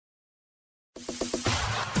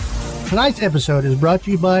Tonight's episode is brought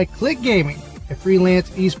to you by Click Gaming, a freelance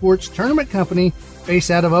esports tournament company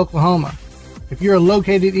based out of Oklahoma. If you're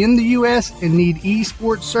located in the U.S. and need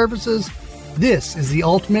esports services, this is the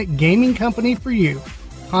ultimate gaming company for you.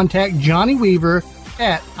 Contact Johnny Weaver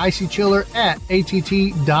at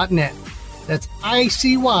icychiller@att.net. That's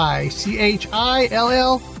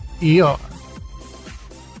ICYCHILLER.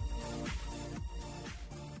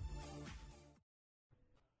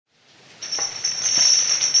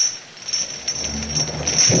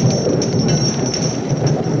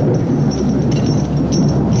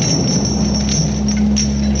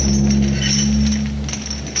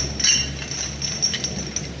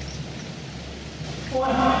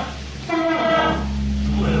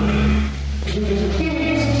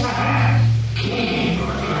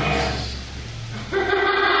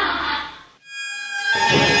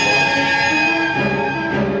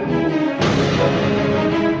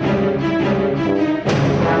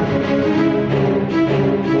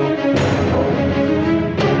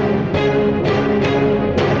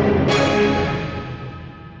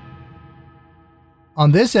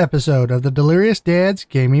 On this episode of the Delirious Dads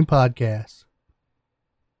Gaming Podcast.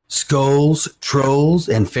 Skulls, trolls,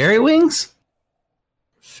 and fairy wings?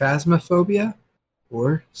 Phasmophobia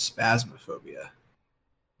or spasmophobia?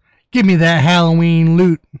 Give me that Halloween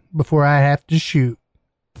loot before I have to shoot.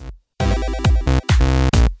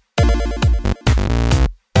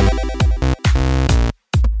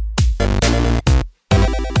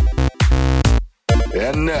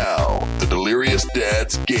 And now, the Delirious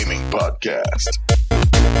Dads Gaming Podcast.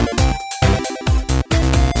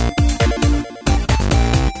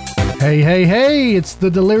 Hey, it's the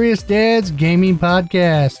Delirious Dads Gaming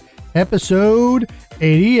Podcast, episode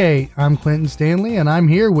 88. I'm Clinton Stanley, and I'm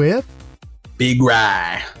here with... Big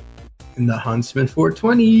Rye. And the Huntsman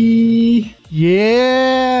 420.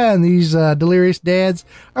 Yeah, and these Delirious Dads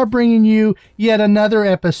are bringing you yet another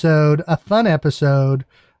episode, a fun episode.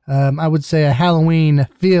 I would say a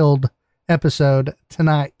Halloween-filled episode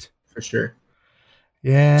tonight. For sure.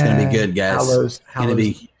 Yeah. It's going to be good, guys. Hallows It's going to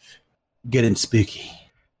be good and spooky.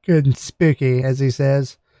 Good and spooky, as he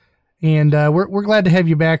says. And we're glad to have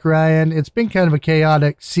you back, Ryan. It's been kind of a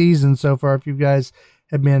chaotic season so far. If you guys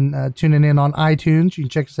have been tuning in on iTunes, you can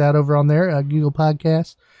check us out over on there, Google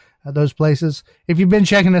Podcasts, those places. If you've been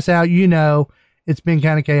checking us out, you know it's been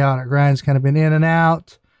kind of chaotic. Ryan's kind of been in and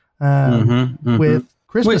out with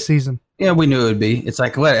Christmas season. Yeah, we knew it would be. It's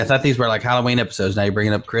like, what? I thought these were like Halloween episodes. Now you're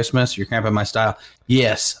bringing up Christmas. You're cramping my style.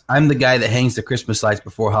 Yes, I'm the guy that hangs the Christmas lights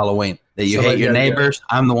before Halloween. That you hate your neighbors.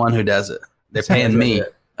 I'm the one who does it. They're paying me.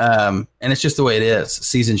 And it's just the way it is.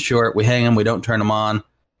 Season's short. We hang them. We don't turn them on.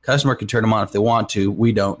 Customer can turn them on if they want to.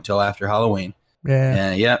 We don't until after Halloween.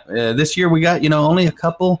 Yeah. This year we got, only a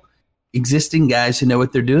couple existing guys who know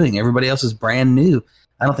what they're doing. Everybody else is brand new.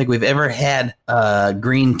 I don't think we've ever had a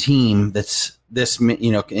green team that's this,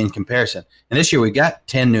 in comparison. And this year we got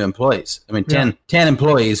 10 new employees. I mean, 10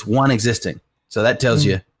 employees, one existing. So that tells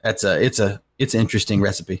you it's an interesting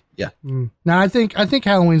recipe. Yeah. Now I think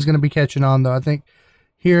Halloween's going to be catching on though. I think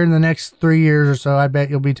here in the next 3 years or so, I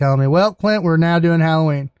bet you'll be telling me, well, Clint, we're now doing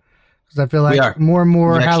Halloween. Because I feel like more and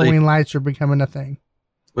more Halloween lights are becoming a thing.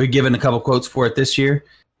 We've given a couple quotes for it this year.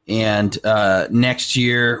 And next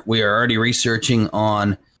year, we are already researching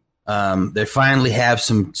on, they finally have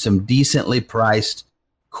some decently priced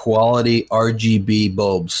quality RGB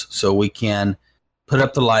bulbs. So we can put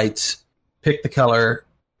up the lights, pick the color,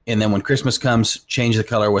 and then when Christmas comes, change the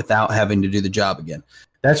color without having to do the job again.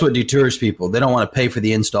 That's what deters people. They don't want to pay for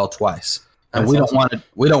the install twice. And we don't want to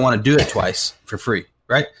do it twice for free,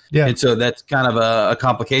 right? Yeah. And so that's kind of a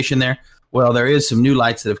complication there. Well, there is some new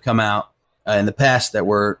lights that have come out in the past that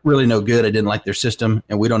were really no good. I didn't like their system,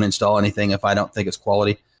 and we don't install anything if I don't think it's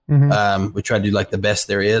quality. We try to do like the best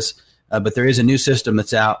there is. But there is a new system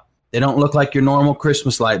that's out. They don't look like your normal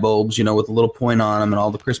Christmas light bulbs, with a little point on them and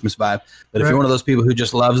all the Christmas vibe. But if you're one of those people who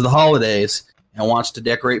just loves the holidays and wants to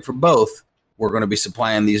decorate for both, we're going to be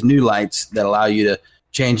supplying these new lights that allow you to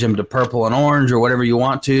change them to purple and orange or whatever you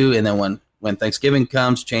want to. And then when Thanksgiving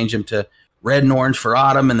comes, change them to red and orange for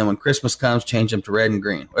autumn. And then when Christmas comes, change them to red and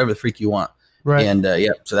green, whatever the freak you want. Right. And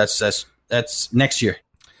so that's next year.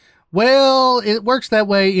 Well, it works that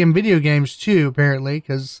way in video games too, apparently,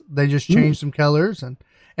 because they just change some colors and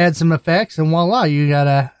add some effects, and voila, you got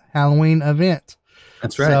a Halloween event.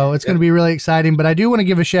 That's right. So it's going to be really exciting. But I do want to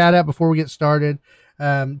give a shout out before we get started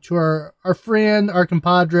to our friend, our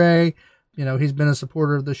compadre. He's been a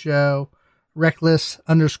supporter of the show,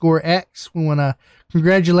 Reckless_X. We want to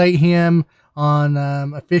congratulate him on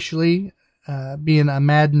officially being a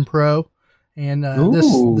Madden pro. And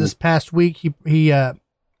this past week, he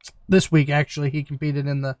this week, actually, he competed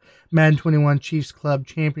in the Madden 21 Chiefs Club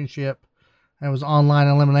Championship. That was online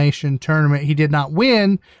elimination tournament. He did not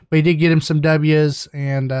win, but he did get him some W's.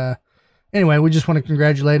 And anyway, we just want to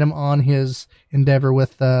congratulate him on his endeavor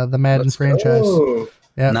with the Madden franchise.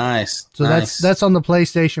 Yep. Nice. So that's on the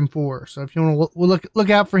PlayStation 4. So if you want to look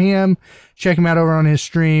out for him, check him out over on his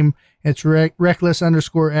stream. It's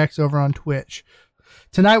reckless_X over on Twitch.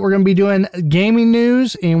 Tonight we're going to be doing gaming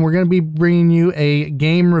news, and we're going to be bringing you a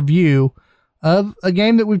game review of a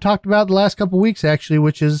game that we've talked about the last couple weeks, actually,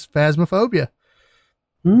 which is Phasmophobia.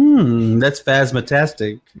 That's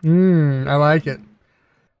phasmatastic. I like it.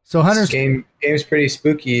 So Hunter's game's pretty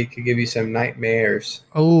spooky. It could give you some nightmares.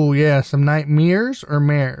 Oh yeah, some nightmares or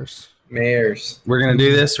mares? Mares. We're going to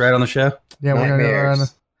do this right on the show? Yeah, we're going to do it right on the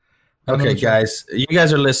Okay, guys, you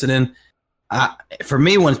guys are listening. For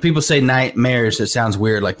me, when people say nightmares, it sounds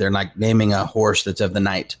weird, like they're like naming a horse that's of the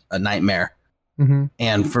night, a nightmare. Mm-hmm.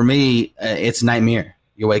 And for me, it's nightmare.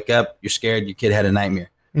 You wake up, you're scared, your kid had a nightmare.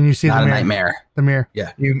 And you see not the a mirror. nightmare. The mirror.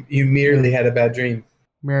 Yeah. You merely had a bad dream.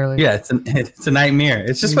 Merely. Yeah, it's a nightmare.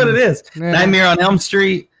 It's just what it is. Yeah. Nightmare on Elm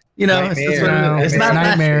Street. You know, it's just what it is. It's not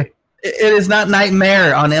nightmare. It is not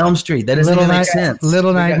Nightmare on Elm Street. That doesn't even make sense.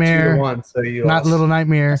 Little Nightmare. 2-1, so you not lost. Little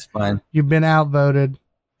Nightmare. That's fine. You've been outvoted.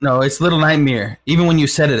 No, it's Little Nightmare. Even when you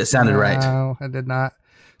said it, it sounded right. No, I did not.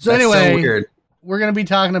 So That's anyway, so weird. We're going to be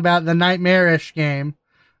talking about the nightmarish game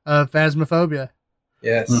of Phasmophobia.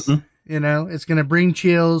 Yes. Mm-hmm. You know, it's going to bring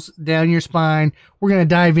chills down your spine. We're going to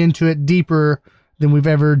dive into it deeper than we've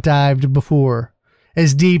ever dived before.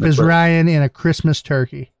 As deep as Ryan in a Christmas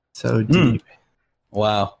turkey. So deep.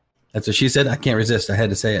 Wow. That's what she said. I can't resist. I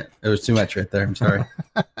had to say it. It was too much right there. I'm sorry.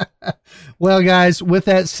 Well, guys, with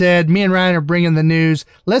that said, me and Ryan are bringing the news.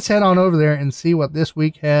 Let's head on over there and see what this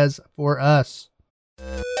week has for us.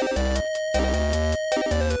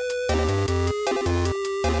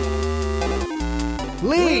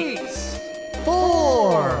 Leaks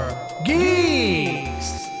for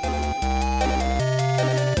Geeks.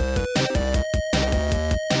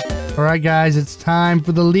 All right, guys, it's time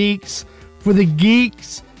for the leaks for the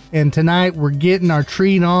geeks. And tonight we're getting our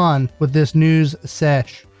treat on with this news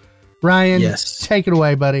sesh. Ryan, Yes. Take it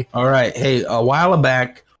away, buddy. All right. Hey, a while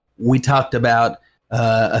back, we talked about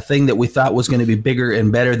a thing that we thought was going to be bigger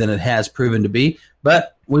and better than it has proven to be.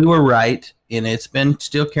 But we were right, and it's been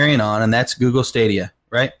still carrying on, and that's Google Stadia,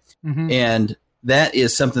 right? Mm-hmm. And that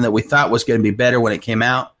is something that we thought was going to be better when it came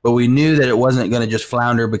out, but we knew that it wasn't going to just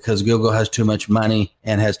flounder because Google has too much money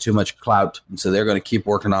and has too much clout. And so they're going to keep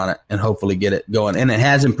working on it and hopefully get it going. And it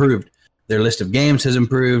has improved. Their list of games has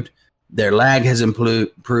improved. Their lag has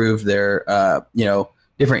improved. Their,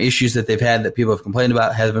 different issues that they've had that people have complained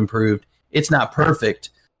about have improved. It's not perfect,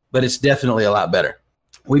 but it's definitely a lot better.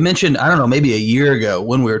 We mentioned, I don't know, maybe a year ago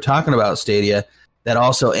when we were talking about Stadia, that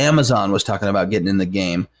also Amazon was talking about getting in the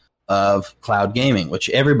game of cloud gaming, which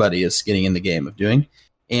everybody is getting in the game of doing.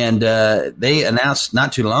 And they announced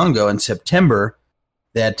not too long ago in September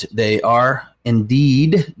that they are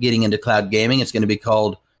indeed getting into cloud gaming. It's going to be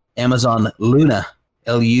called Amazon Luna,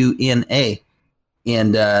 Luna.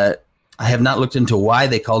 And I have not looked into why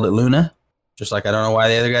they called it Luna, just like I don't know why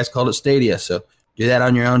the other guys called it Stadia. So do that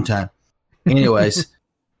on your own time. Anyways,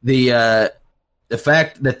 the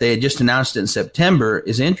fact that they had just announced it in September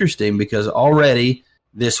is interesting because already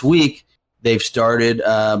this week, they've started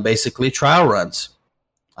basically trial runs.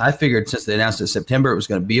 I figured since they announced it in September, it was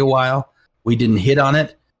going to be a while. We didn't hit on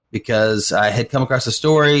it because I had come across the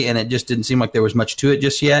story, and it just didn't seem like there was much to it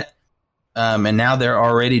just yet. And now they're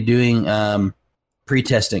already doing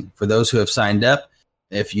pre-testing for those who have signed up.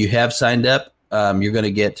 If you have signed up, you're going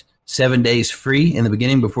to get 7 days free in the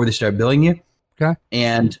beginning before they start billing you. Okay.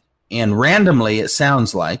 And randomly, it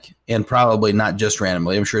sounds like, and probably not just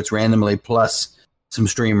randomly, I'm sure it's randomly plus some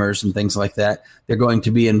streamers and things like that, they're going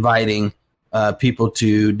to be inviting people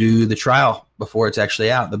to do the trial before it's actually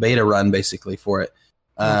out, the beta run basically for it.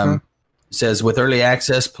 It says with early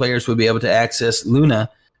access, players will be able to access Luna,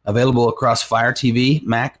 available across Fire TV,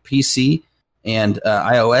 Mac, PC, and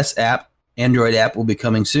iOS app. Android app will be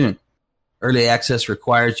coming soon. Early access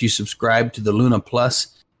requires you subscribe to the Luna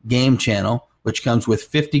Plus game channel, which comes with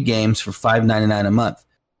 50 games for $5.99 a month.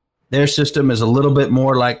 Their system is a little bit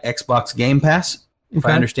more like Xbox Game Pass, if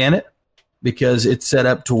I understand it, because it's set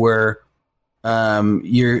up to where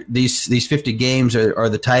these 50 games are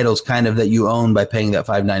the titles kind of that you own by paying that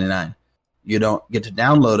 $5.99. You don't get to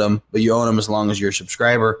download them, but you own them as long as you're a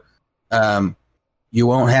subscriber. You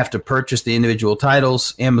won't have to purchase the individual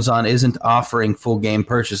titles. Amazon isn't offering full game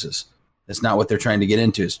purchases. That's not what they're trying to get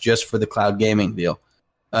into. It's just for the cloud gaming deal.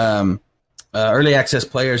 Early access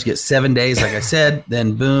players get 7 days, like I said,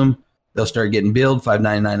 then boom, they'll start getting billed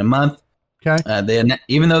 $5.99 a month. Okay.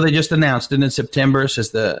 Even though they just announced it in September,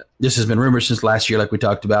 this has been rumored since last year, like we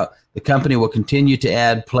talked about. The company will continue to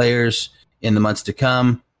add players in the months to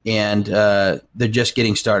come, and they're just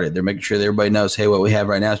getting started. They're making sure that everybody knows, hey, what we have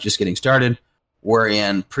right now is just getting started. We're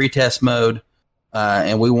in pre-test mode,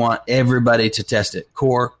 and we want everybody to test it.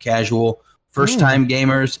 Core, casual, first-time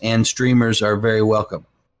gamers, and streamers are very welcome.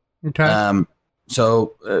 Okay.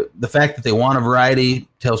 So the fact that they want a variety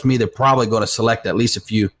tells me they're probably going to select at least a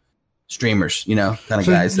few streamers, kind of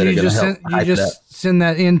guys that are going to help hype it up. You just send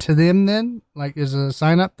that in to them then? Like, is it a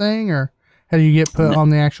sign-up thing, or how do you get put on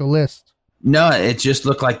the actual list? No, it just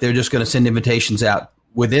looked like they're just going to send invitations out.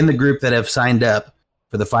 Within the group that have signed up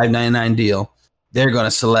for the $5.99 deal, they're going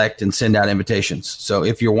to select and send out invitations. So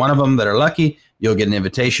if you're one of them that are lucky, you'll get an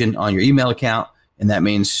invitation on your email account, and that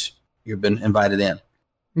means you've been invited in.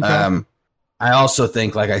 Okay. I also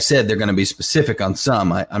think, like I said, they're going to be specific on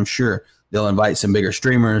some. I'm sure they'll invite some bigger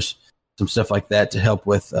streamers, some stuff like that to help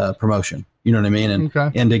with promotion. You know what I mean?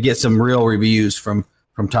 And to get some real reviews from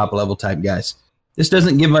top level type guys. This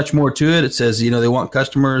doesn't give much more to it. It says, they want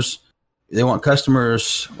customers.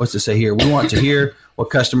 What's it say here? We want to hear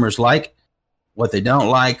what customers like, what they don't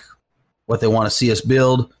like, what they want to see us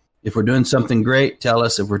build. If we're doing something great, tell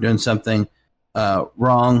us. If we're doing something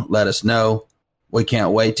wrong, let us know. We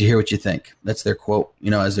can't wait to hear what you think. That's their quote,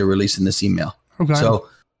 as they're releasing this email. Okay. So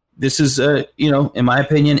this is, in my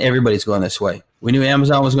opinion, everybody's going this way. We knew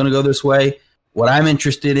Amazon was going to go this way. What I'm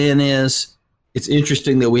interested in is, it's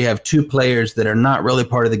interesting that we have two players that are not really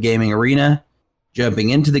part of the gaming arena jumping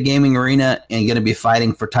into the gaming arena and going to be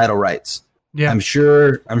fighting for title rights. Yeah. I'm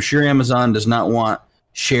sure Amazon does not want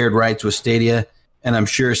shared rights with Stadia, and I'm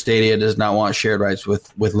sure Stadia does not want shared rights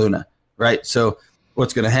with Luna, right? So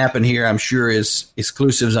what's going to happen here, I'm sure, is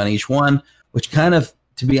exclusives on each one, which kind of,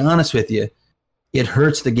 to be honest with you, it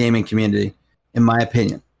hurts the gaming community, in my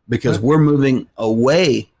opinion, because we're moving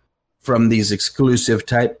away from these exclusive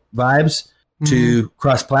type vibes to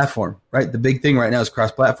cross-platform, right? The big thing right now is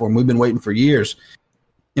cross-platform. We've been waiting for years,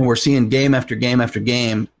 and we're seeing game after game after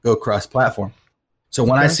game go cross-platform. So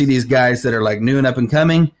when I see these guys that are like new and up and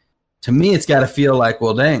coming, to me, it's got to feel like,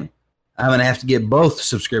 well, dang, I'm going to have to get both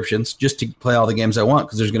subscriptions just to play all the games I want,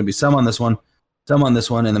 because there's going to be some on this one,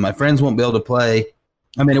 and then my friends won't be able to play.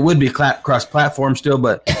 I mean, it would be cross-platform still,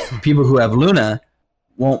 but people who have Luna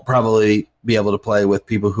won't probably be able to play with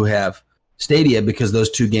people who have Stadia, because those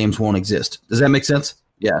two games won't exist. Does that make sense?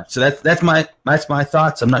 Yeah. So that's my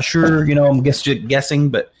thoughts. I'm not sure, I'm guessing,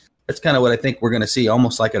 but that's kind of what I think we're going to see,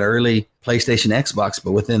 almost like an early PlayStation Xbox,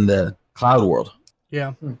 but within the cloud world.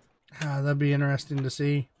 Yeah. That'd be interesting to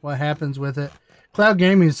see what happens with it. Cloud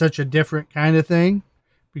gaming is such a different kind of thing,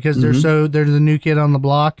 because they're the new kid on the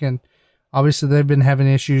block, and obviously they've been having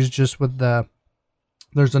issues just with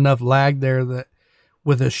there's enough lag there that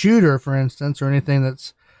with a shooter, for instance, or anything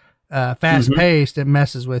that's fast-paced, it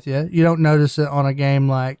messes with you. You don't notice it on a game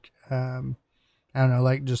like, I don't know,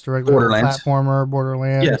 like just a regular platformer,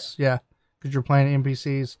 Borderlands. Yes. Yeah, because you're playing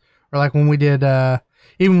NPCs. Or like when we did,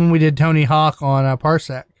 even when we did Tony Hawk on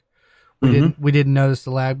Parsec, we didn't notice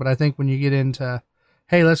the lag. But I think when you get into,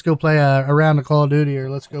 hey, let's go play a round of Call of Duty, or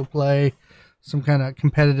let's go play some kind of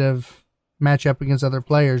competitive matchup against other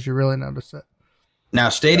players, you really notice it. Now,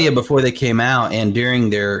 Stadia, before they came out and during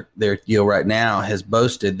their deal right now, has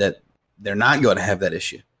boasted that they're not going to have that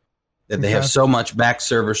issue, that they have so much back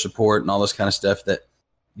server support and all this kind of stuff that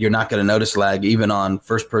you're not going to notice lag even on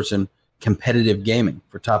first-person competitive gaming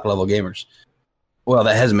for top-level gamers. Well,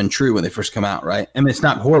 that hasn't been true when they first come out, right? I mean, it's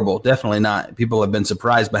not horrible, definitely not. People have been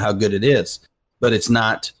surprised by how good it is, but it's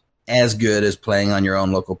not as good as playing on your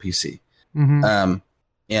own local PC.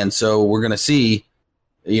 And so we're going to see,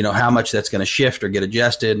 how much that's going to shift or get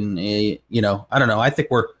adjusted. And, I don't know. I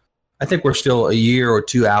think we're still a year or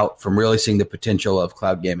two out from really seeing the potential of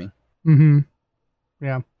cloud gaming.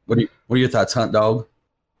 Yeah. What are your thoughts, Hunt Dog?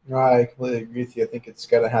 No, I completely agree with you. I think it's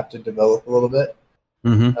going to have to develop a little bit.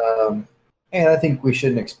 And I think we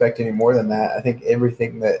shouldn't expect any more than that. I think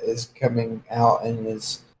everything that is coming out and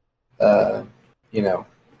is,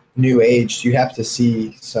 new age, you have to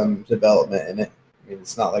see some development in it. I mean,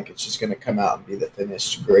 it's not like it's just going to come out and be the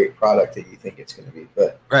finished great product that you think it's going to be.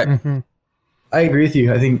 But I agree with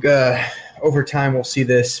you. I think over time we'll see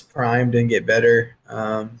this primed and get better.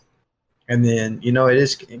 And then, it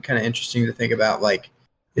is kind of interesting to think about, like,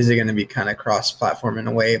 is it going to be kind of cross-platform in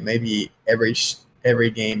a way? Maybe every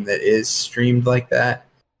game that is streamed like that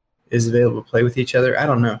is available to play with each other. I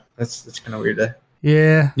don't know. That's kind of weird to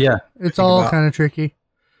Yeah. It's all kind of tricky.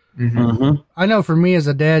 I know for me as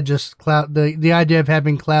a dad, just the idea of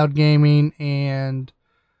having cloud gaming and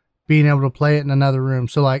being able to play it in another room.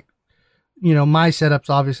 So like my setup's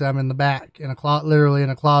obviously I'm in the back in literally in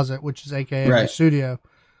a closet, which is AKA my studio.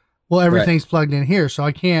 Well, everything's plugged in here, so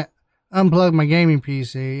I can't unplug my gaming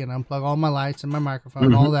PC and unplug all my lights and my microphone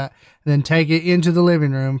and all that, and then take it into the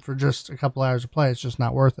living room for just a couple hours of play. It's just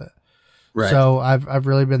not worth it. Right. So I've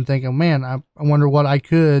really been thinking, man, I wonder what I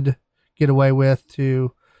could get away with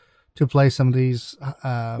to play some of these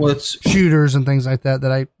shooters and things like that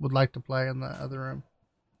I would like to play in the other room.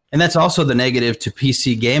 And that's also the negative to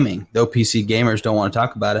PC gaming, though PC gamers don't want to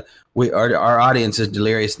talk about it. Our audience is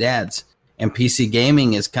Delirious Dads, and PC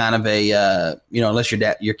gaming is kind of a unless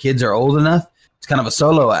your kids are old enough, it's kind of a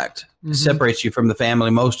solo act. It separates you from the family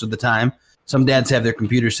most of the time. Some dads have their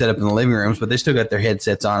computers set up in the living rooms, but they still got their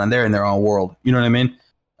headsets on and they're in their own world. You know what I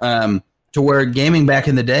mean? To where gaming back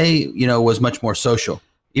in the day, was much more social.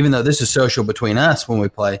 Even though this is social between us when we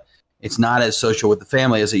play, it's not as social with the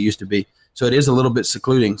family as it used to be. So it is a little bit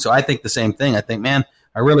secluding. So I think the same thing. I think, man,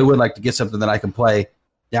 I really would like to get something that I can play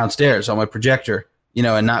downstairs on my projector,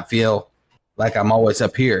 and not feel like I'm always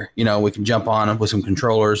up here. We can jump on with some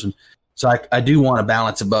controllers. And so I do want a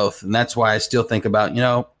balance of both. And that's why I still think about,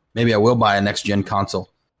 maybe I will buy a next-gen console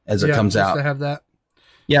as it comes out. To have that.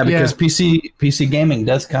 Yeah, because PC gaming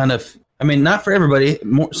does kind of, not for everybody.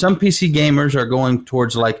 Some PC gamers are going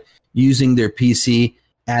towards like using their PC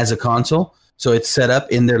as a console. So it's set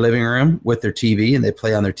up in their living room with their TV and they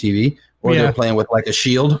play on their TV, or they're playing with like a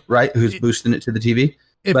shield, right? Who's boosting it to the TV.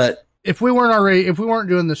 If we weren't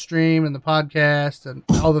doing the stream and the podcast and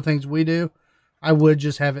all the things we do, I would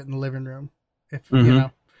just have it in the living room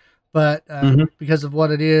but because of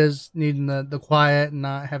what it is, needing the quiet and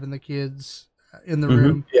not having the kids in the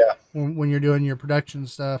room when you're doing your production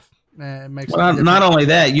stuff. It makes not only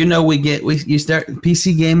that, you start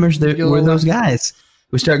PC gamers. We're those guys.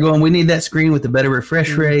 We start going, we need that screen with the better refresh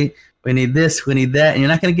rate. We need this, we need that. And you're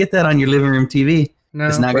not going to get that on your living room TV. No,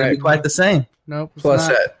 it's not going to be quite the same. Nope. Plus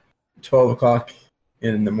at 12 o'clock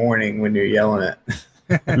in the morning when you're yelling it.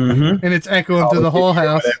 And it's echoing through the whole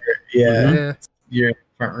house. Yeah. You're in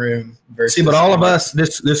the front room. See, but all of us,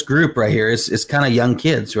 this group right here is kind of young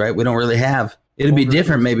kids, right? We don't really have, it'd be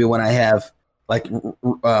different maybe when I have, like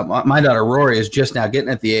my daughter Rory is just now getting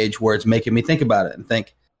at the age where it's making me think about it and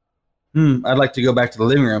think, I'd like to go back to the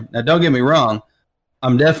living room. Now, don't get me wrong.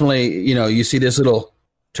 I'm definitely, you see this little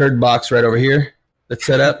turd box right over here that's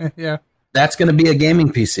set up? Yeah. That's going to be a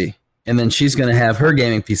gaming PC. And then she's going to have her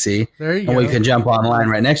gaming PC. There you go. And we can jump online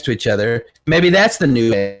right next to each other. Maybe that's the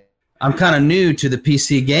new way. I'm kind of new to the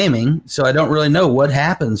PC gaming, so I don't really know what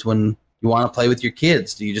happens when you want to play with your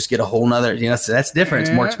kids. Do you just get a whole nother, so that's different.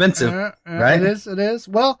 It's more expensive, right? It is.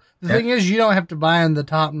 Well, the thing is, you don't have to buy them the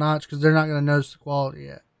top notch because they're not going to notice the quality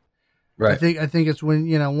yet. Right. I think it's when,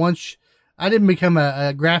 once I didn't become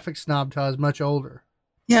a graphics snob till I was much older.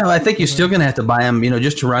 Yeah, well, I think you're still going to have to buy them,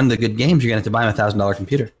 just to run the good games, you're going to have to buy them $1,000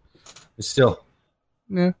 computer. It's still.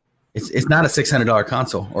 Yeah. It's not a $600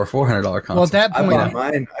 console or a $400 console. Well, at that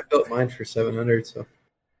point, I built mine for $700. So,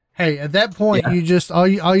 hey, at that point, you just all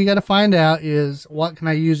you got to find out is what can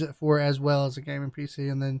I use it for as well as a gaming PC,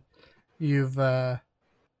 and then you've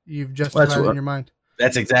justified it in your mind.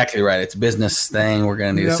 That's exactly right. It's a business thing. We're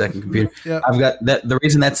going to need a second computer. Yep. I've got that. The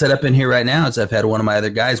reason that's set up in here right now is I've had one of my other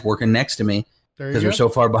guys working next to me because we're so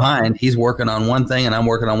far behind. He's working on one thing and I'm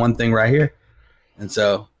working on one thing right here, and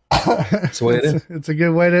so. That's the way it is. It's a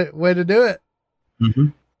good way to do it. Mm-hmm.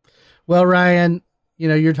 Well, Ryan,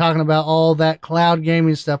 you're talking about all that cloud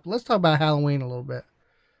gaming stuff. Let's talk about Halloween a little bit.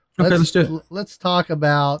 Let's do it. Let's talk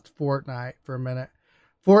about Fortnite for a minute.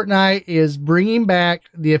 Fortnite is bringing back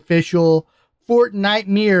the official Fortnite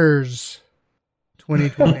Mirrors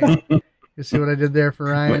 2020. You see what I did there for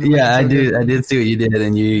Ryan? Yeah, I did see what you did,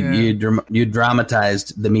 and you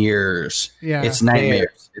dramatized the mirrors. Yeah, it's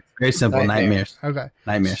nightmares. It's very simple. Nightmares. Okay,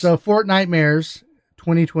 nightmares. So Fortnite Mirrors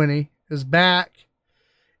 2020 is back,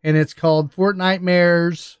 and it's called Fortnite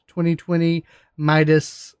Mirrors 2020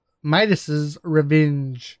 Midas's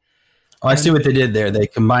Revenge. Oh, I see what they did there. They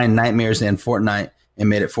combined Nightmares and Fortnite and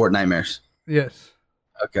made it Fortnightmares. Yes.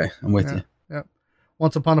 Okay, I'm with you. Yep.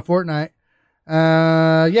 Once upon a fortnight.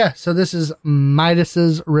 So this is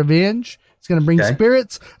Midas's Revenge. It's going to bring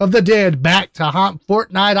spirits of the dead back to haunt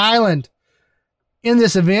Fortnite Island. In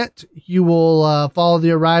this event, you will follow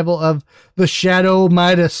the arrival of the Shadow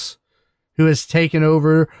Midas, who has taken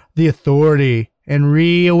over the authority and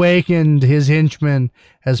reawakened his henchmen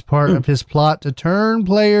as part of his plot to turn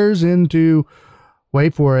players into,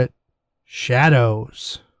 wait for it,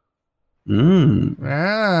 shadows.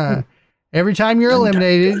 Every time you're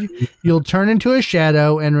eliminated, you'll turn into a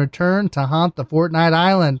shadow and return to haunt the Fortnite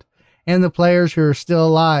Island and the players who are still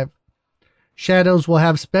alive. Shadows will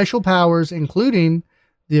have special powers, including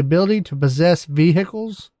the ability to possess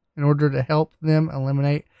vehicles in order to help them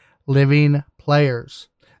eliminate living players.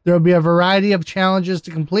 There will be a variety of challenges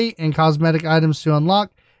to complete and cosmetic items to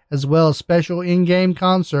unlock, as well as special in-game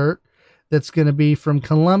concert that's going to be from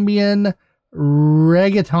Colombian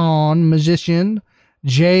reggaeton musician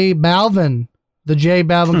J Balvin. The J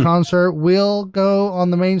Balvin concert will go on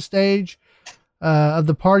the main stage of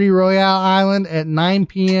the Party Royale Island at 9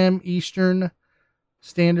 p.m. Eastern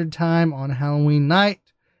Standard Time on Halloween night.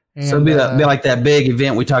 And, so it'll be like that big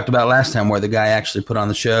event we talked about last time where the guy actually put on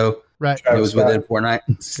the show. Right. It was within Fortnite.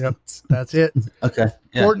 Yep. That's it. Okay.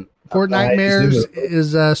 Yeah. Fortnightmares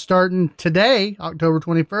is starting today, October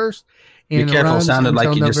 21st. And be careful. Sounded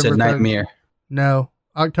like you just said Nightmare. No.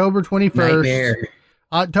 October 21st. Nightmare.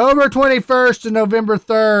 October 21st to November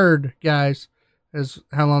 3rd, guys, is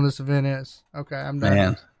how long this event is. Okay, I'm done.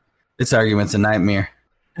 Man, this argument's a nightmare.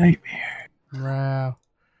 Nightmare. Wow.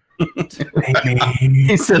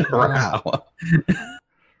 He said wow.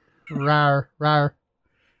 Rawr.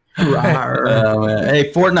 Oh, man.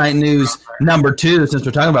 Hey, Fortnite news number 2. Since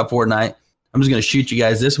we're talking about Fortnite, I'm just going to shoot you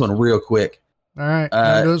guys this one real quick. All right,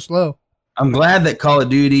 go slow. I'm glad that Call of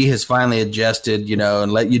Duty has finally adjusted,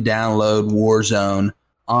 and let you download Warzone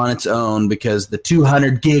on its own, because the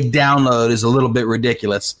 200 gig download is a little bit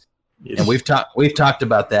ridiculous. Yes. And we've talked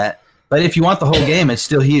about that. But if you want the whole game, it's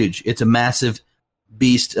still huge. It's a massive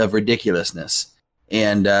beast of ridiculousness.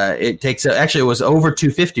 And it takes, actually, it was over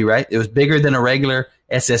 250, right? It was bigger than a regular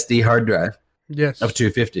SSD hard drive. Yes. Of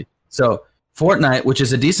 250. So Fortnite, which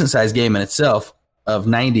is a decent sized game in itself, of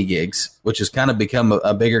 90 gigs, which has kind of become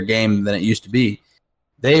a bigger game than it used to be.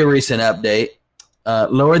 A recent update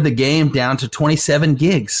lowered the game down to 27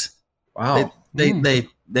 gigs. Wow.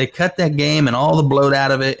 They cut that game and all the bloat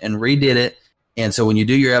out of it and redid it. And so when you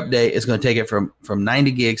do your update, it's going to take it from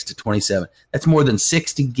 90 gigs to 27. That's more than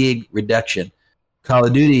 60 gig reduction. Call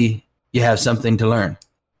of Duty, you have something to learn.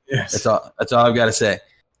 Yes. That's all I've got to say,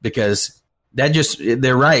 because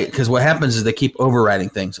they're right. Because what happens is they keep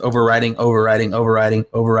overwriting things, overwriting,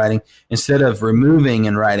 instead of removing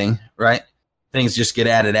and writing, right? Things just get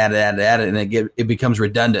added, and it becomes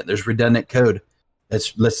redundant. There's redundant code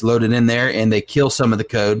let's load it in there, and they kill some of the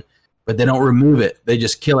code, but they don't remove it. They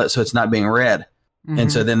just kill it so it's not being read. Mm-hmm.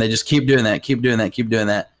 And so then they just keep doing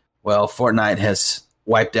that. Well, Fortnite has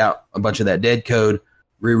wiped out a bunch of that dead code,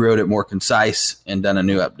 rewrote it more concise, and done a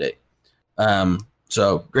new update.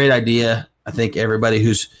 So great idea. I think everybody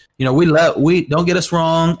who's, we don't get us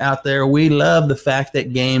wrong out there. We love the fact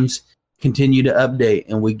that games continue to update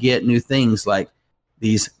and we get new things like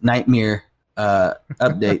these Nightmare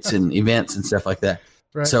updates and events and stuff like that.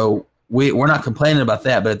 Right. So we're not complaining about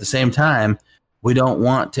that, but at the same time, we don't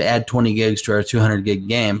want to add 20 gigs to our 200 gig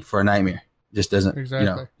game for a Nightmare. It just doesn't,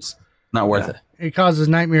 it's not worth it. It causes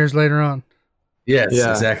nightmares later on. Yes,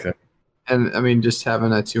 exactly. And I mean, just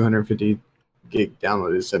having a 250 gig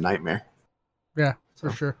download is a nightmare. Yeah,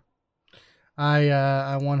 for sure. I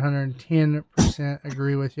 110%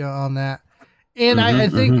 agree with you on that. And I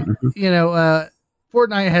think,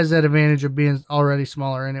 Fortnite has that advantage of being already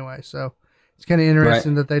smaller anyway. So it's kind of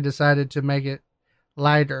interesting that they decided to make it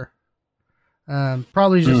lighter.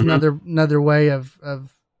 Probably just another way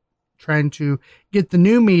of trying to get the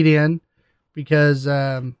new meat in, because,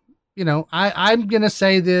 I'm going to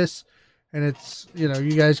say this, and it's,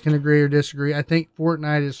 you guys can agree or disagree. I think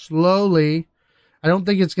Fortnite is slowly, I don't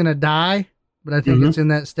think it's going to die, but I think it's in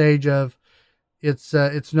that stage of it's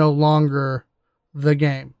no longer the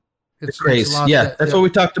game. It's crazy. Yeah, that's what we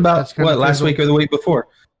talked about last week or the week before.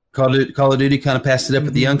 Call of Duty kind of passed it up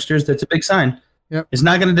with the youngsters. That's a big sign. Yep. It's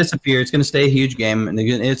not going to disappear. It's going to stay a huge game, and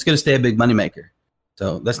it's going to stay a big moneymaker.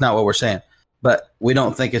 So that's not what we're saying. But we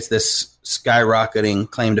don't think it's this skyrocketing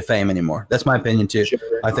claim to fame anymore. That's my opinion too. Sure.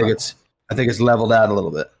 I think it's leveled out a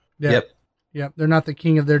little bit. Yeah. Yep. They're not the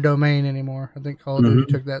king of their domain anymore. I think Call of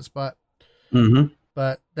Duty took that spot. Mm-hmm.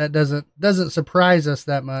 But that doesn't surprise us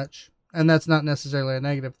that much, and that's not necessarily a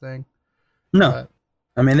negative thing. No. But,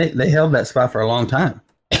 I mean, they held that spot for a long time.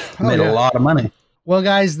 Made a lot of money. Well,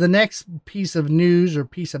 guys, the next piece of news or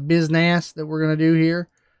piece of business that we're going to do here,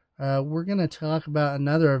 we're going to talk about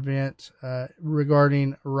another event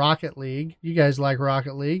regarding Rocket League. You guys like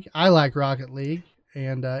Rocket League. I like Rocket League,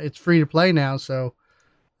 and it's free to play now, so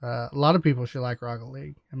a lot of people should like Rocket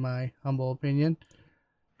League, in my humble opinion.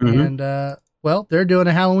 And, they're doing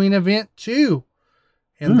a Halloween event, too.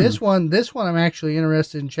 And this one I'm actually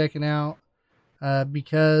interested in checking out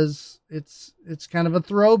because it's kind of a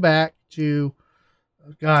throwback to,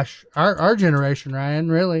 our generation,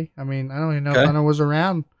 Ryan, really. I mean, I don't even know if I was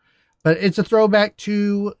around, but it's a throwback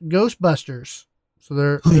to Ghostbusters. So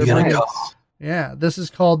they're gonna go. Yeah, this is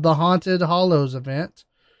called the Haunted Hollows event.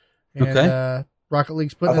 And, Rocket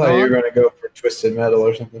League's putting I thought it on. you were going to go for Twisted Metal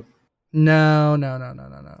or something. No,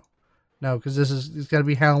 because it's got to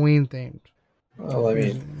be Halloween themed. Well, I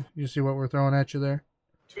mean, you see what we're throwing at you there?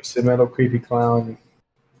 Twisted Metal, creepy clown,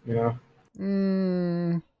 you know.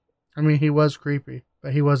 I mean, he was creepy,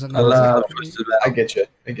 but he wasn't. I love Twisted Metal. I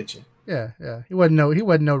get you. Yeah. He wasn't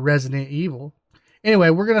no Resident Evil. Anyway,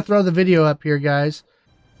 we're gonna throw the video up here, guys.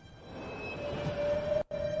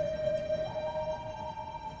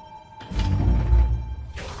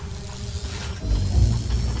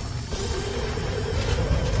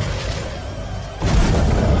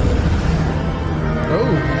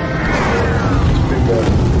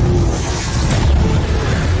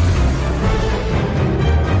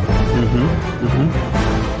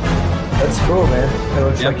 That's cool, man. It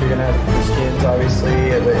looks like you're gonna have the skins, obviously,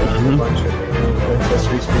 and a bunch of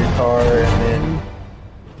accessories for your car, and then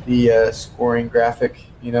the scoring graphic.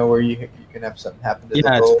 You know, where you can have something happen to the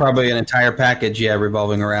goal. It's probably an entire package.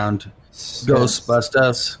 revolving around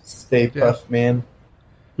Ghostbusters. Stay Puff, man.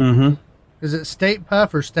 Is it State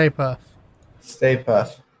Puff or Stay Puff? Stay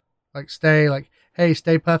Puff. Hey,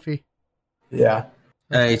 stay puffy. Yeah.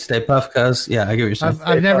 Hey, Stay Puff, cuz. Yeah, I get what you're saying.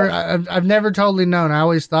 I've never totally known. I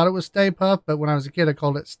always thought it was Stay Puff, but when I was a kid, I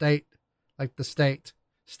called it State, like the state.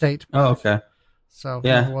 State Puff. Oh, okay. So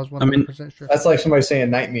yeah, I was 100% sure. That's like somebody saying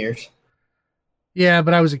nightmares. Yeah,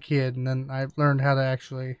 but I was a kid, and then I learned how to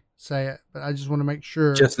actually say it. But I just want to make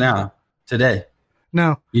sure. Just now, today.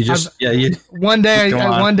 No, you just one day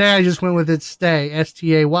I just went with it. Stay,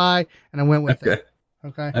 Stay, and I went with it.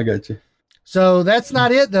 Okay, I got you. So that's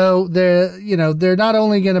not it though. They're not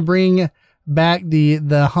only going to bring back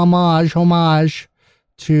the homage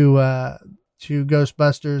to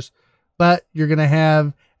Ghostbusters, but you're going to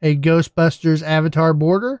have a Ghostbusters avatar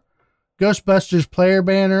border, Ghostbusters player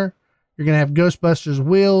banner. You're going to have Ghostbusters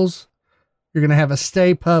wheels. You're going to have a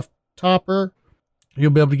Stay Puff topper. You'll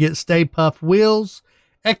be able to get Stay Puff wheels,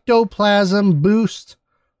 ectoplasm boost,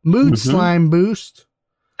 mood slime boost.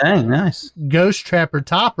 Dang, nice. Ghost Trapper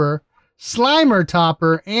topper, Slimer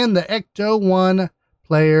topper, and the Ecto 1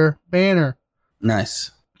 player banner.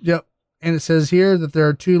 Nice. Yep. And it says here that there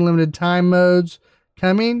are 2 limited time modes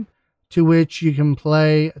coming to which you can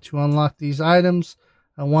play to unlock these items.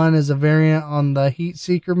 One is a variant on the Heat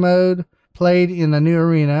Seeker mode, played in a new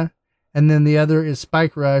arena, and then the other is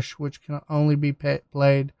Spike Rush, which can only be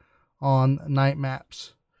played on night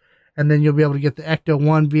maps. And then you'll be able to get the Ecto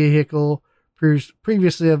 1 vehicle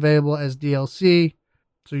previously available as DLC,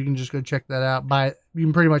 so you can just go check that out. You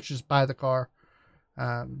can pretty much just buy the car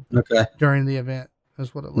during the event.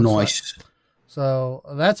 That's what it looks like. So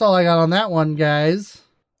that's all I got on that one, guys.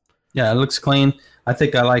 Yeah, it looks clean. I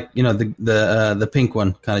think I like, the pink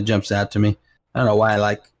one kind of jumps out to me. I don't know why I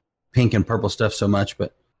like pink and purple stuff so much,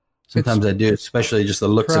 but sometimes I do, especially just the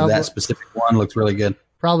looks of that specific one looks really good.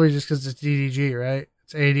 Probably just because it's DDG, right?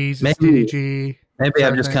 It's 80s, it's maybe, DDG. Maybe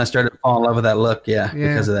I've just kind of started to fall in love with that look,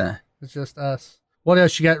 because of that. It's just us. What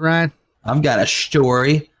else you got, Ryan? I've got a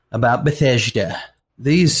story about Bethesda.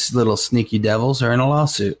 These little sneaky devils are in a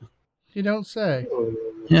lawsuit. You don't say.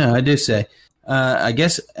 Yeah, I do say. I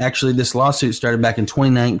guess, actually, this lawsuit started back in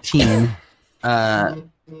 2019.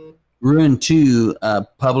 Ruin 2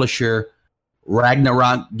 publisher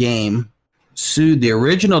Ragnarok Game sued the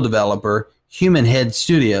original developer, Human Head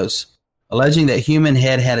Studios, alleging that Human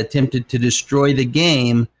Head had attempted to destroy the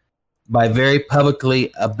game by very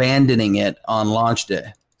publicly abandoning it on launch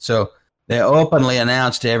day. So they openly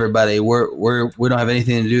announced to everybody, we don't have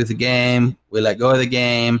anything to do with the game. We let go of the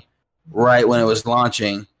game right when it was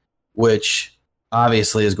launching, which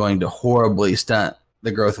obviously is going to horribly stunt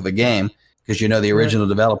the growth of a game because the original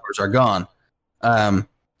developers are gone.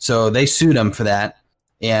 So they sued them for that,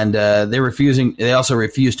 and they also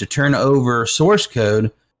refused to turn over source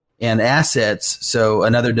code and assets so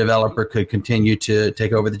another developer could continue to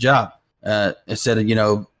take over the job. It said,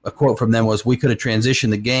 a quote from them was, "We could have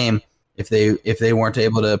transitioned the game if they weren't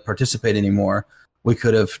able to participate anymore. We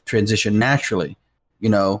could have transitioned naturally.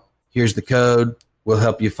 Here's the code. We'll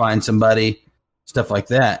help you find somebody," stuff like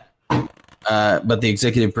that. But the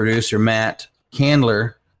executive producer, Matt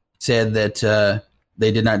Candler, said that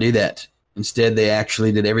they did not do that. Instead, they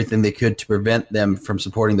actually did everything they could to prevent them from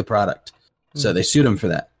supporting the product. So they sued them for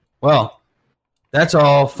that. Well, that's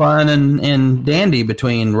all fun and dandy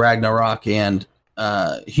between Ragnarok and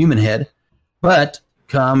Human Head. But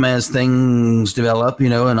come as things develop,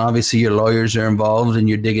 and obviously your lawyers are involved and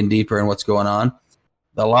you're digging deeper in what's going on.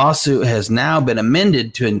 The lawsuit has now been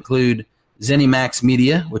amended to include ZeniMax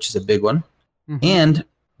Media, which is a big one, and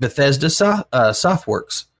Bethesda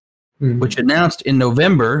Softworks, which announced in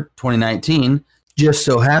November 2019 just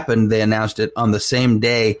so happened they announced it on the same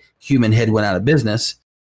day Human Head went out of business,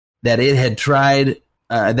 that it had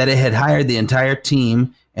hired the entire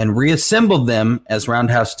team and reassembled them as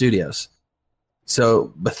Roundhouse Studios.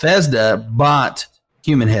 So Bethesda bought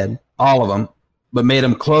Human Head, all of them, but made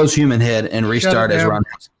them close Human Head and restart as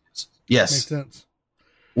Roundhouse Studios. Yes. Makes sense.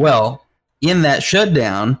 Well, in that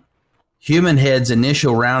shutdown, Human Head's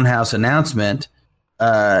initial Roundhouse announcement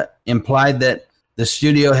implied that the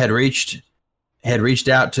studio had reached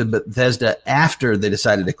out to Bethesda after they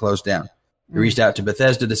decided to close down. They reached out to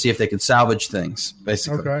Bethesda to see if they could salvage things,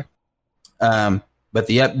 basically. Okay. But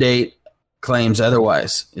the update claims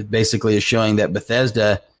otherwise. It basically is showing that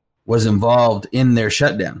Bethesda was involved in their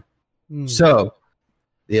shutdown. So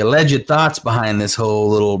the alleged thoughts behind this whole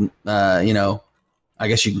little, I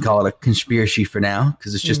guess you can call it a conspiracy for now,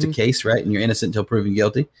 because it's just a case, right? And you're innocent until proven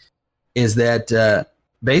guilty, is that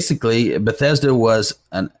basically Bethesda was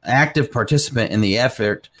an active participant in the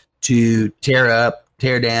effort to tear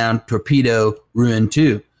down, torpedo, ruin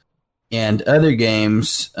 2. And other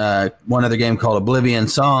games, one other game called Oblivion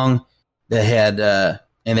Song, that had,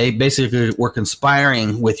 and they basically were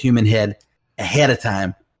conspiring with Human Head ahead of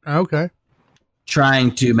time. Okay.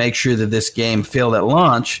 Trying to make sure that this game failed at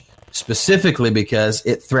launch, specifically because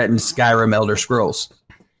it threatened Skyrim Elder Scrolls.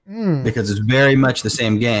 Because it's very much the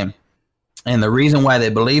same game. And the reason why they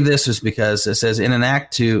believe this is because it says in an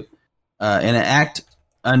act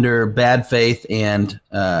under bad faith and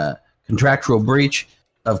contractual breach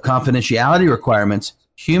of confidentiality requirements,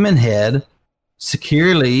 Human Head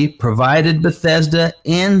securely provided Bethesda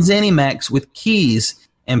and ZeniMax with keys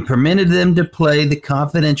and permitted them to play the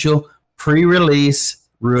confidential pre-release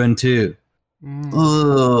Ruin 2.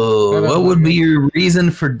 Ooh, what would be your reason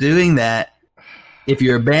for doing that if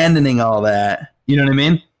you're abandoning all that? You know what I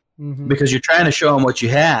mean? Because you're trying to show them what you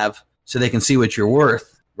have so they can see what you're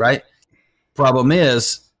worth, right? Problem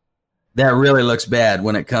is, that really looks bad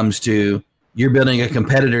when it comes to you're building a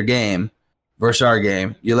competitor game versus our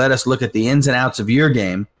game. You let us look at the ins and outs of your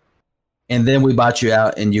game, and then we bought you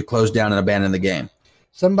out and you closed down and abandoned the game.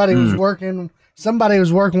 Somebody was working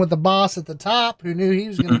with the boss at the top who knew he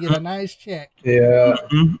was going to get a nice check. Yeah.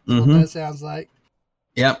 That's what that sounds like.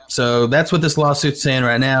 Yep. So that's what this lawsuit's saying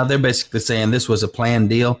right now. They're basically saying this was a planned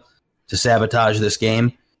deal to sabotage this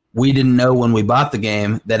game. We didn't know when we bought the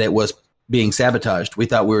game that it was being sabotaged. We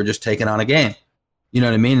thought we were just taking on a game. You know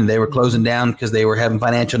what I mean? And they were closing down because they were having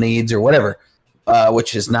financial needs or whatever,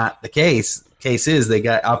 which is not the case. The case is they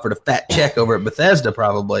got offered a fat check over at Bethesda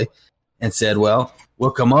probably and said, well,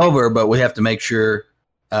 we'll come over, but we have to make sure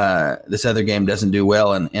this other game doesn't do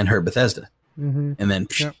well and hurt Bethesda. And then,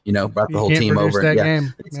 brought the whole team over.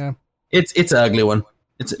 Game. It's an ugly one.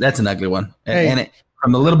 That's an ugly one. Hey. And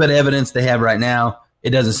from the little bit of evidence they have right now,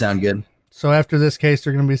 it doesn't sound good. So after this case,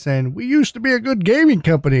 they're going to be saying, we used to be a good gaming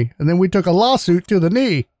company, and then we took a lawsuit to the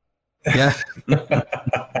knee. Yeah.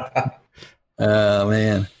 Oh,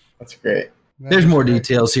 man. That's great. There's more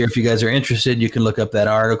details here. If you guys are interested, you can look up that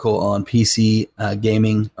article on PC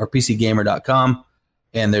Gaming or PCGamer.com,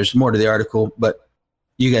 and there's more to the article, but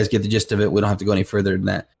you guys get the gist of it. We don't have to go any further than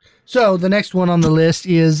that. So the next one on the list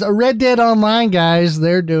is Red Dead Online, guys.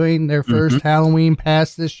 They're doing their first Halloween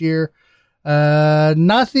pass this year.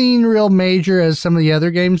 Nothing real major as some of the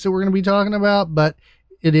other games that we're going to be talking about, but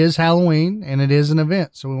it is Halloween and it is an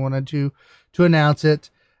event. So we wanted to announce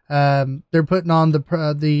it. They're putting on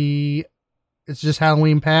the it's just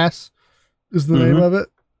Halloween Pass is the name of it.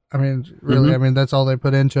 I mean, really, I mean, that's all they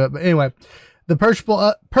put into it. But anyway, the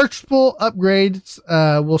purchasable upgrades,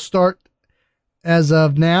 will start as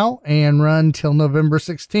of now and run till November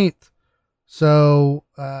 16th. So,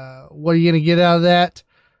 what are you going to get out of that?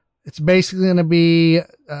 It's basically going to be, you're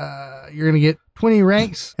going to get 20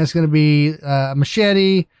 ranks. And it's going to be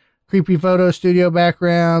machete, creepy photo studio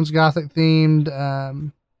backgrounds, gothic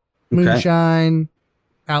themed, moonshine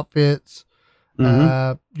outfits.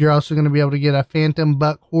 You're also going to be able to get a phantom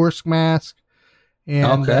buck horse mask.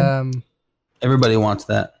 And everybody wants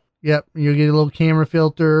that. Yep. You'll get a little camera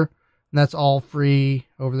filter, and that's all free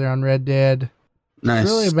over there on Red Dead. Nice.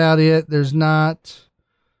 That's really about it. There's not...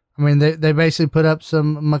 I mean, they basically put up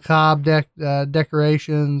some macabre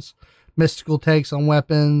decorations, mystical takes on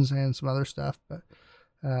weapons, and some other stuff. But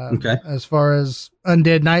as far as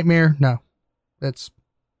Undead Nightmare, no, that's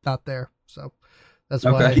not there. So that's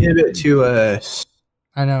why. Give it to us.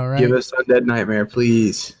 I know, right? Give us Undead Nightmare,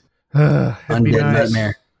 please. Undead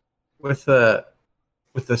Nightmare with the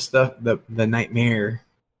stuff, the nightmare.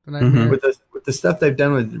 The nightmare. With the stuff they've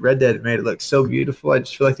done with Red Dead, it made it look so beautiful. I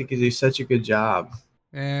just feel like they could do such a good job.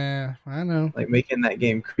 Yeah, I know. Like making that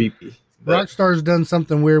game creepy. Rockstar's done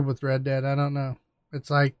something weird with Red Dead. I don't know. It's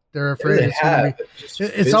like they're afraid it's going to be. It's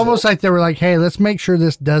fizzle. almost like they were like, "Hey, let's make sure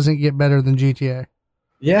this doesn't get better than GTA."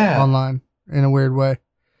 Yeah, online in a weird way.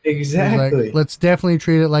 Exactly. Like, let's definitely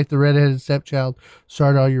treat it like the redheaded stepchild.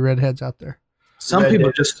 Sorry to all you redheads out there. Some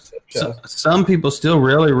people still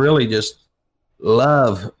really, really just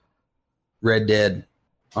love Red Dead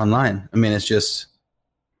Online. I mean, it's just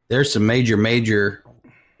there's some major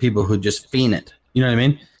people who just fiend it. You know what I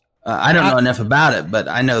mean? I don't know enough about it, but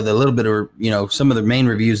I know the little bit of some of the main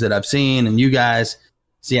reviews that I've seen, and you guys.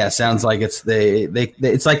 So yeah, it sounds like it's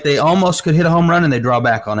it's like they almost could hit a home run and they draw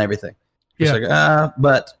back on everything. It's like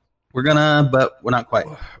but we're not quite.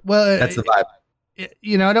 Well, that's the vibe.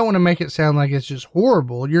 I don't want to make it sound like it's just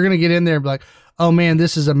horrible. You're gonna get in there and be like, oh man,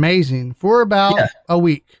 this is amazing for about a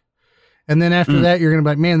week, and then after that, you're gonna be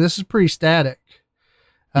like, man, this is pretty static.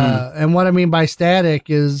 And what I mean by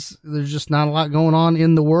static is there's just not a lot going on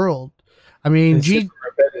in the world. I mean,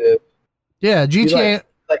 repetitive. Yeah, GTA.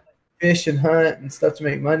 Fish and hunt and stuff to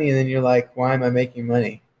make money, and then you're like, why am I making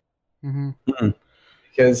money?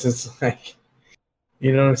 Because it's like,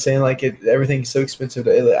 you know what I'm saying? Like everything's so expensive.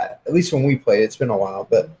 At least when we played, it's been a while,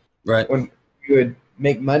 but when you would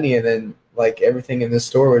make money and then like everything in the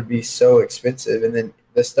store would be so expensive, and then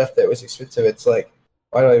the stuff that was expensive, it's like,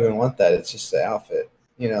 why do I even want that? It's just the outfit,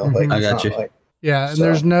 Like I got you. And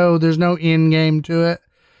there's no end game to it.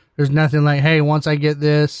 There's nothing like, hey, once I get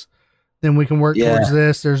this, then we can work towards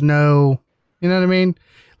this. There's no, you know what I mean?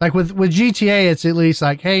 Like with GTA, it's at least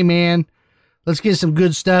like, hey man, let's get some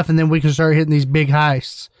good stuff, and then we can start hitting these big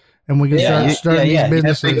heists, and we can start these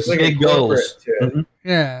businesses. Big goals.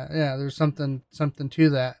 Yeah, there's something to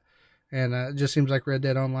that, and it just seems like Red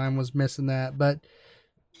Dead Online was missing that. But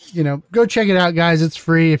go check it out, guys. It's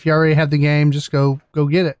free. If you already have the game, just go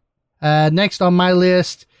get it. Next on my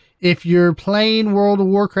list. If you're playing World of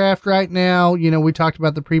Warcraft right now, we talked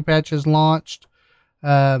about the pre-patch has launched.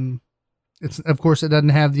 It's of course it doesn't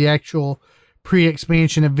have the actual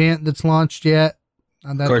pre-expansion event that's launched yet.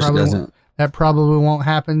 Of course it doesn't. That probably won't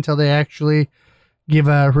happen until they actually give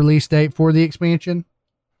a release date for the expansion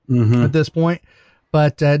at this point.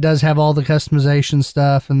 But it does have all the customization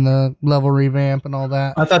stuff and the level revamp and all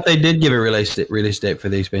that. I thought they did give a release date for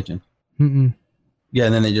the expansion. Yeah,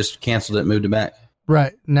 and then they just canceled it and moved it back.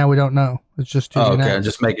 Right. Now we don't know. It's just too okay. I'm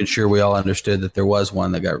just making sure we all understood that there was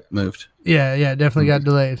one that got moved. Yeah, it definitely got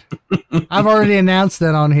delayed. I've already announced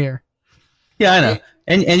that on here. Yeah, I know.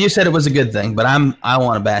 And you said it was a good thing, but I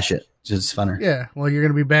want to bash it. It's funner. Yeah, well, you're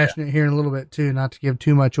going to be bashing it here in a little bit too, not to give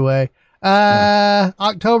too much away.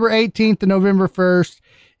 October 18th to November 1st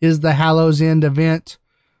is the Hallows End event.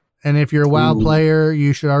 And if you're a WoW player,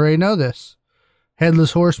 you should already know this.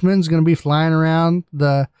 Headless Horseman's going to be flying around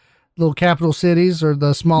the little capital cities, or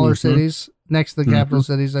the smaller cities next to the capital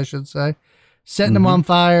cities, I should say, setting them on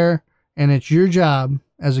fire. And it's your job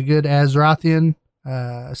as a good Azerothian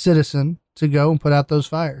citizen to go and put out those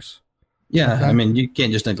fires. Yeah, okay? I mean, you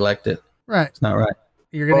can't just neglect it. Right. It's not right.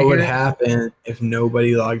 What would happen if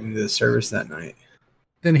nobody logged into the service that night?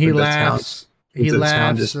 Then he laughs. He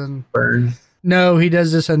laughs and burn. No, he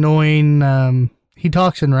does this annoying. He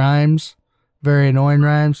talks in rhymes, very annoying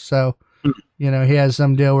rhymes. So, he has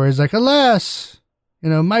some deal where he's like, "Alas,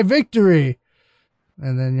 my victory,"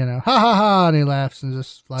 and then ha ha ha, and he laughs and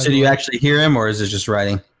just flies. So, do you actually hear him, or is it just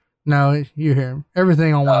writing? No, you hear him.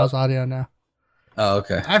 Everything on WoW's audio now. Oh,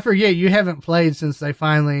 okay. I forget you haven't played since they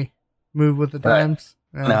finally moved with the times.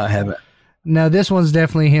 No, I haven't. No, this one's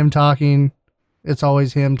definitely him talking. It's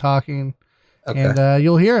always him talking. Okay. And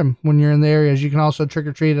you'll hear him when you're in the areas. You can also trick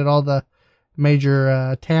or treat at all the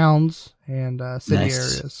major towns and city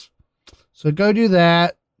areas. So go do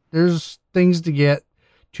that. There's things to get.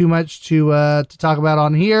 Too much to talk about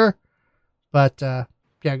on here. But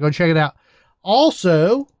go check it out.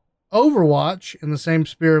 Also, Overwatch, in the same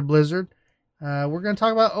spirit of Blizzard. We're going to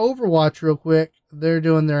talk about Overwatch real quick. They're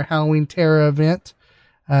doing their Halloween Terra event.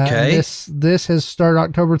 Okay. This has started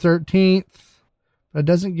October 13th, but it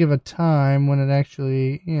doesn't give a time when it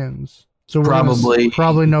actually ends. So probably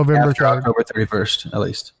November 3rd. October 31st, at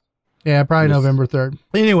least. Yeah, probably November 3rd.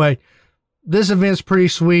 Anyway, this event's pretty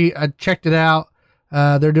sweet. I checked it out.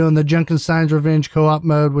 They're doing the Junkenstein's Revenge co-op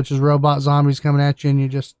mode, which is robot zombies coming at you, and you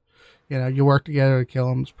just, you work together to kill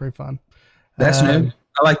them. It's pretty fun. That's new.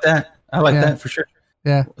 I like that. I like that for sure.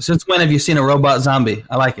 Yeah. Since when have you seen a robot zombie?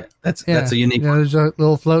 I like it. That's a unique one. There's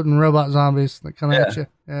little floating robot zombies that come at you.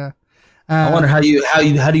 Yeah. I wonder how do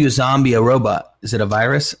you zombie a robot? Is it a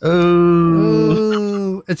virus?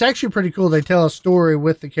 Oh, it's actually pretty cool. They tell a story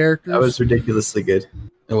with the characters. That was ridiculously good.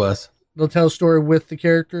 It was. They'll tell a story with the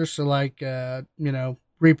characters. So like,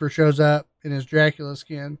 Reaper shows up in his Dracula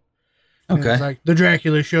skin. Okay. It's like the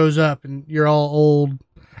Dracula shows up and you're all old,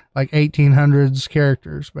 like 1800s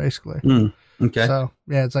characters, basically. Okay. So,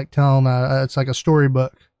 yeah, it's like telling, it's like a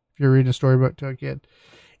storybook if you're reading a storybook to a kid.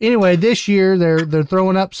 Anyway, this year they're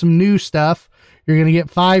throwing up some new stuff. You're going to get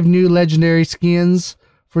 5 new legendary skins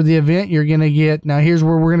for the event. You're going to get, now here's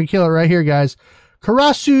where we're going to kill it right here, guys.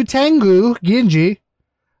 Karasu Tengu Genji,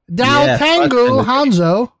 Dao Tango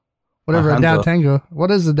Hanzo, whatever, Hanzo. Dao Tango.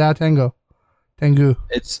 What is the Dao Tango? Tengu.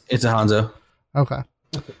 It's a Hanzo. Okay.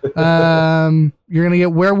 You're going to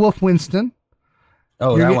get Werewolf Winston.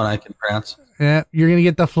 Oh, that one I can pronounce. Yeah. You're going to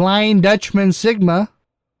get the Flying Dutchman Sigma,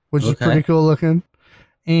 which is pretty cool looking.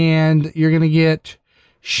 And you're going to get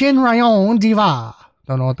Shinryon Diva.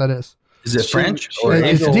 Don't know what that is. Is it French?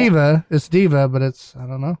 It's Diva. It's Diva, but it's, I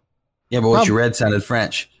don't know. Yeah, but what you read sounded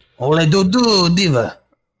French. Ole do Diva.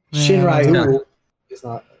 Shinryu. It's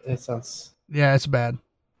not, it sounds. Yeah, it's bad.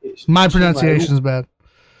 My pronunciation is bad.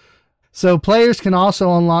 So players can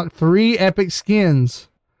also unlock 3 epic skins.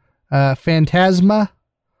 Phantasma,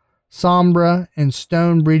 Sombra, and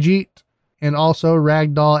Stone Brigitte, and also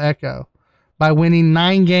Ragdoll Echo. By winning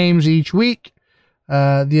 9 games each week,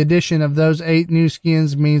 the addition of those 8 new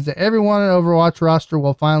skins means that everyone in Overwatch roster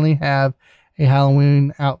will finally have a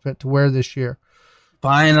Halloween outfit to wear this year.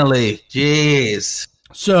 Finally. Jeez.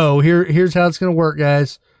 So here's how it's going to work,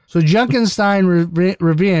 guys. So Junkenstein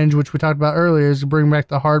Revenge, which we talked about earlier, is to bring back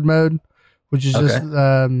the hard mode, which is just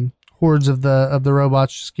hordes of the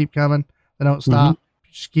robots just keep coming. They don't stop.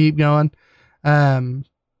 Just keep going.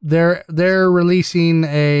 They're releasing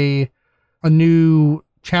a new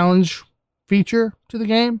challenge feature to the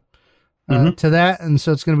game to that, and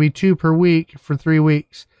so it's going to be 2 per week for 3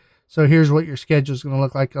 weeks. So here's what your schedule is going to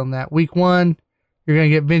look like on that. Week 1, you're going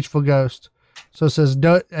to get Vengeful Ghost. So it says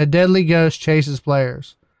a deadly ghost chases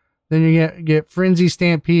players. Then you get Frenzy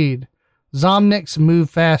Stampede. Zomnics Move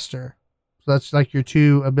Faster. So that's like your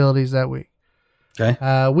 2 abilities that week.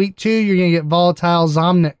 Okay. Week 2, you're going to get Volatile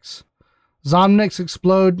Zomnics. Zomnics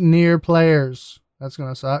explode near players. That's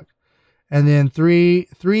going to suck. And then 3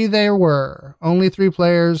 there were. Only 3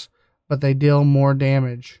 players, but they deal more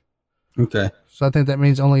damage. Okay. So I think that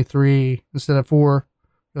means only 3 instead of 4.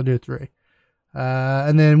 You'll do 3.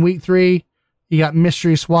 And then week 3, you got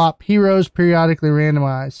Mystery Swap. Heroes periodically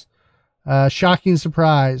randomized. Shocking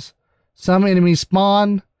Surprise. Some enemies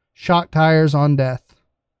spawn. Shock tires on death.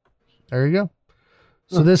 There you go.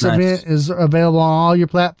 So this event is available on all your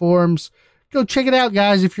platforms. Go check it out,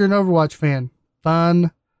 guys, if you're an Overwatch fan.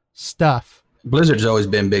 Fun stuff. Blizzard's always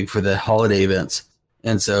been big for the holiday events,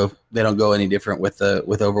 and so they don't go any different with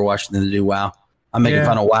Overwatch than they do WoW. I'm making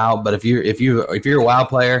fun of WoW, but if you're a WoW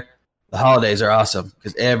player, the holidays are awesome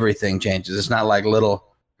because everything changes. It's not like little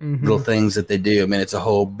things that they do. I mean, it's a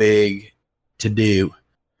whole big to do,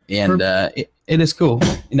 and it is cool.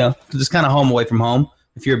 You know, 'cause it's kind of home away from home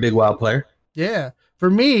if you're a big WoW player. Yeah, for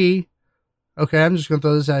me, okay, I'm just gonna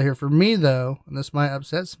throw this out here. For me, though, and this might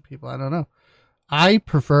upset some people, I don't know. I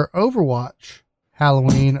prefer Overwatch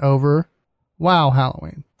Halloween over WoW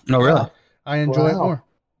Halloween. Oh, really? I enjoy it more.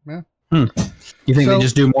 Yeah. You think they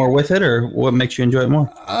just do more with it, or what makes you enjoy it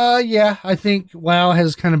more? Yeah, I think WoW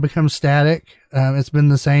has kind of become static. It's been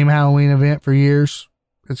the same Halloween event for years.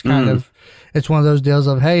 It's kind of, it's one of those deals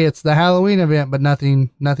of, hey, it's the Halloween event, but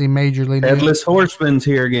nothing majorly new. Headless Horseman's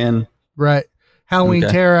here again. Right. Halloween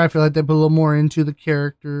Terror, I feel like they put a little more into the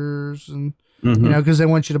characters and, you know, because they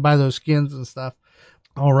want you to buy those skins and stuff.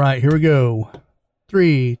 All right, here we go.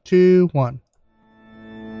 3, 2, 1.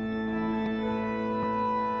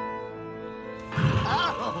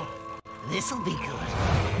 Oh, this'll be good.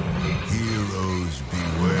 Heroes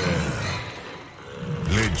beware.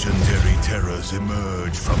 Legendary terrors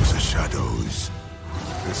emerge from the shadows.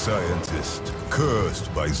 The scientist,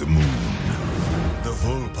 cursed by the moon. The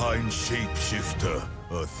Vulpine shapeshifter,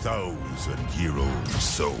 1,000 heroes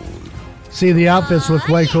soul. See, the outfits look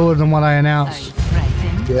way cooler than what I announced.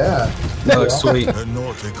 Yeah. That looks sweet. A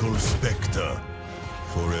nautical specter,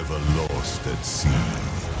 forever lost at sea.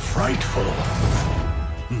 Frightful.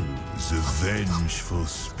 The vengeful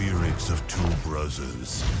spirits of 2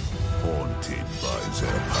 brothers, haunted by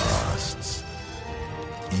their pasts.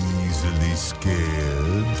 Easily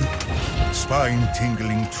scared.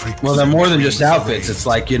 Spine-tingling tricks. Well, they're more than just outfits. It's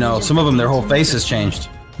like, you know, some of them, their whole face has changed.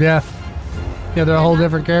 Yeah. Yeah, they're a whole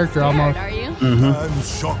different character almost. Are you? And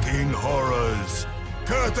shocking horrors.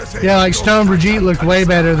 Courtesy Yeah, like Stone Brigitte looked way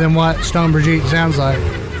better than what Stone Brigitte sounds like.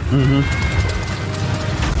 New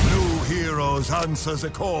heroes answer the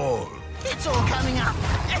call. It's all coming up.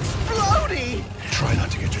 Exploding. Try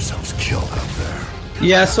not to get yourselves killed out there.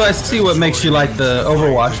 Yeah, so I see what makes you like the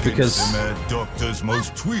Overwatch, because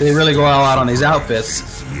they really go all out on these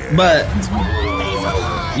outfits, but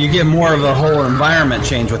you get more of a whole environment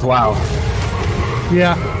change with WoW.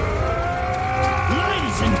 Yeah.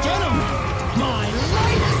 Ladies and gentlemen, my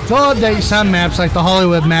latest. They'll update some maps, like the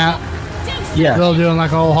Hollywood map. Yeah. They'll do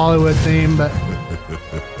like a whole Hollywood theme, but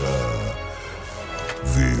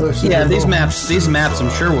yeah, these maps I'm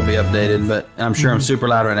sure will be updated, but I'm sure I'm super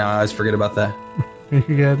loud right now. I always forget about that. You're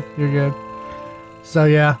good. You're good. So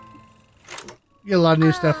yeah, you get a lot of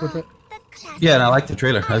new stuff with it. Yeah, and I like the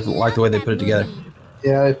trailer. I like the way they put it together.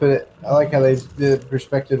 Yeah, they put it. I like how they did the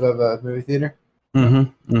perspective of a movie theater.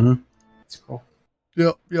 Mm-hmm. Mm-hmm. It's cool.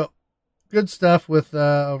 Yep. Good stuff with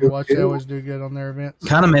Overwatch. They always do good on their events.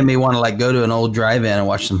 Kind of made me want to like go to an old drive-in and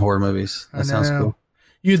watch some horror movies. That sounds cool.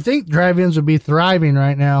 You'd think drive-ins would be thriving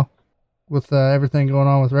right now with everything going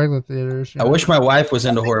on with regular theaters. I wish my wife was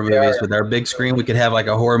into horror movies. With our big screen, we could have like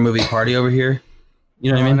a horror movie party over here.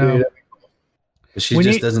 You know what I mean? But she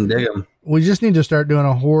just doesn't dig them. We just need to start doing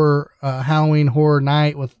a horror Halloween horror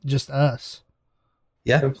night with just us.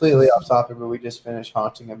 Yeah. Completely off topic, but we just finished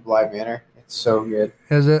Haunting in Bly Manor. It's so good.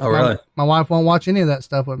 Is it? Oh, really? My wife won't watch any of that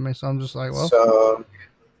stuff with me, so I'm just like, well. So,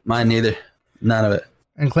 mine neither. None of it.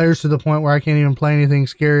 And Claire's to the point where I can't even play anything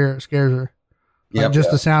scary. It scares her. Yeah. Like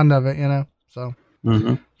just the sound of it, So,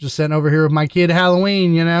 just sitting over here with my kid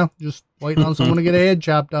Halloween, just waiting on someone to get a head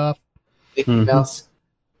chopped off. Mickey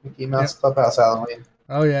Mouse Clubhouse Halloween.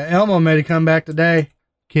 Oh yeah, Elmo made a comeback today.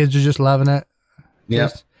 Kids are just loving it.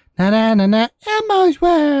 Yep. Na Elmo's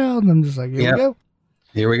World. I'm just like, here we go.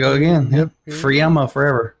 Here we go again. Yep. Free Elmo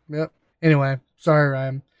forever. Yep. Anyway, sorry,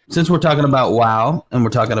 Ryan. Since we're talking about WoW and we're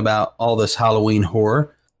talking about all this Halloween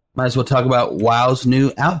horror, might as well talk about WoW's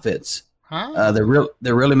new outfits. Huh?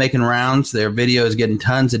 They're really making rounds. Their video is getting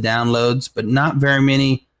tons of downloads, but not very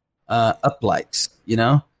many up likes.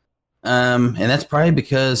 And that's probably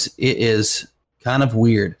because it is kind of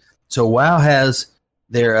weird. So WoW has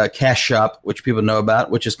their cash shop, which people know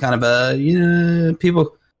about, which is kind of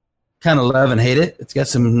people kind of love and hate it. It's got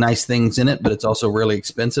some nice things in it, but it's also really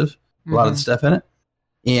expensive. A lot of the stuff in it.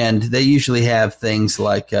 And they usually have things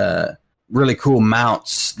like really cool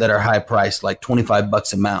mounts that are high priced, like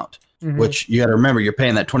 $25 a mount, which you got to remember, you're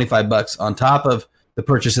paying that $25 on top of the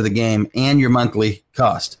purchase of the game and your monthly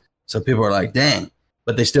cost. So people are like, dang,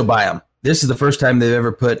 but they still buy them. This is the first time they've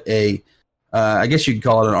ever put I guess you could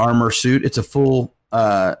call it an armor suit. It's a full, it's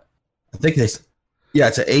an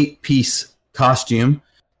 8-piece costume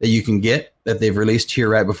that you can get that they've released here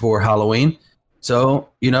right before Halloween. So,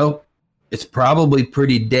 it's probably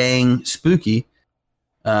pretty dang spooky.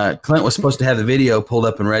 Clint was supposed to have the video pulled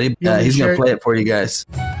up and ready. He's going to play it for you guys.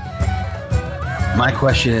 My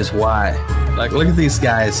question is why? Like, look at these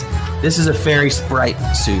guys. This is a fairy sprite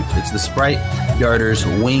suit. It's the Sprite Darter's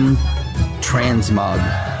Wing Transmog.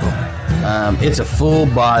 It's a full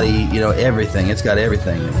body, everything. It's got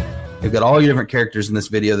everything. They've got all your different characters in this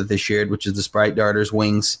video that they shared, which is the Sprite Darter's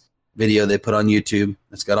Wings video they put on YouTube.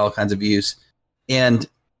 It's got all kinds of views. And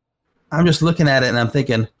I'm just looking at it and I'm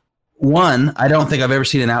thinking, one, I don't think I've ever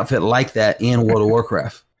seen an outfit like that in World of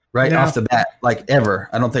Warcraft, right off the bat, like ever.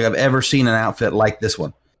 I don't think I've ever seen an outfit like this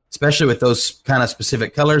one, especially with those kind of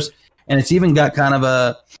specific colors. And it's even got kind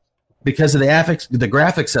of because of the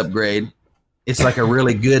graphics upgrade, it's like a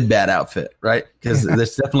really good bad outfit, right? Because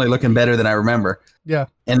it's definitely looking better than I remember. Yeah.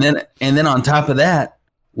 And then on top of that,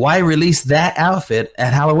 why release that outfit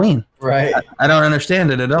at Halloween? Right. I don't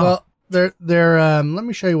understand it at all. Well, they're let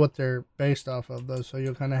me show you what they're based off of, though, so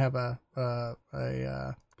you'll kind of have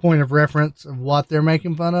a point of reference of what they're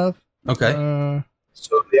making fun of. Okay.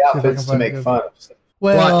 So the outfit's to make fun of.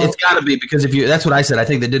 Well, it's got to be, because that's what I said. I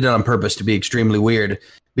think they did it on purpose to be extremely weird,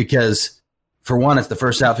 because for one, it's the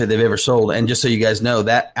first outfit they've ever sold. And just so you guys know,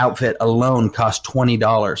 that outfit alone cost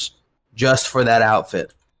 $20 just for that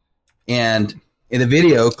outfit. And in the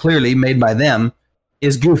video, clearly made by them,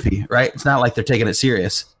 is goofy, right? It's not like they're taking it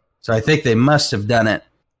serious. So I think they must have done it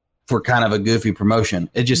for kind of a goofy promotion.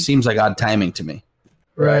 It just seems like odd timing to me.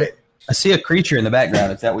 Right. I see a creature in the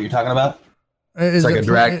background. Is that what you're talking about? It's like a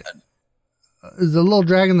dragon. Is the little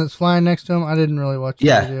dragon that's flying next to him? I didn't really watch the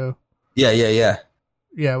video. Yeah.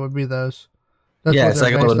 Yeah, it would be those. It's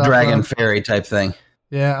like a little dragon fairy type thing.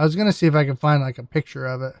 Yeah, I was going to see if I could find like a picture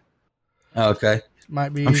of it. Okay. Might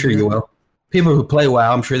be. I'm sure you will. People who play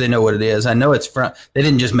WoW, I'm sure they know what it is. I know it's they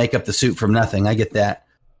didn't just make up the suit from nothing. I get that.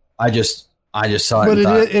 I just saw it.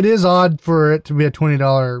 But it is odd for it to be a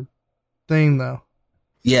 $20 thing, though.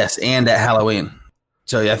 Yes, and at Halloween.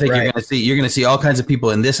 So I think you're gonna see all kinds of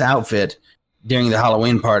people in this outfit during the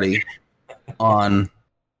Halloween party on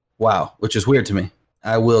WoW, which is weird to me.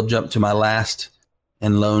 I will jump to my last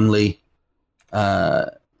and lonely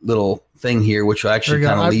little thing here, which will actually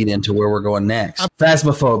kind of lead into where we're going next.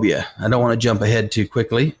 Phasmophobia. I don't want to jump ahead too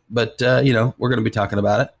quickly, but we're going to be talking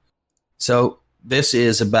about it. So this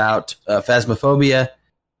is about Phasmophobia,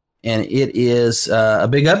 and it is a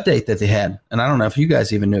big update that they had. And I don't know if you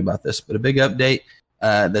guys even knew about this, but a big update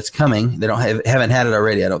that's coming. They haven't had it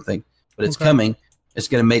already, I don't think, but it's coming. It's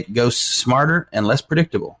going to make ghosts smarter and less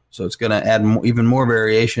predictable. So it's going to add even more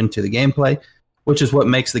variation to the gameplay, which is what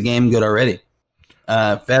makes the game good already.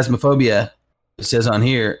 Phasmophobia, it says on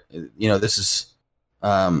here, this is,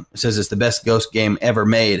 it says it's the best ghost game ever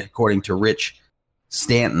made, according to Rich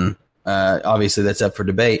Stanton. Obviously, that's up for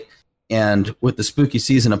debate. And with the spooky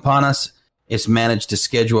season upon us, it's managed to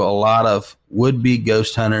schedule a lot of would-be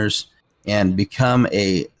ghost hunters and become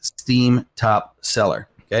a Steam top seller.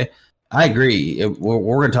 Okay, I agree. We're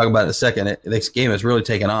going to talk about it in a second. This game has really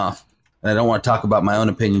taken off, and I don't want to talk about my own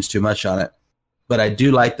opinions too much on it. But I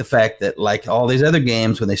do like the fact that, like all these other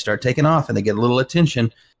games, when they start taking off and they get a little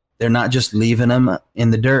attention, they're not just leaving them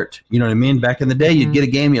in the dirt. You know what I mean? Back in the day, you'd get a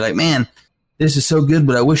game, you're like, man, this is so good,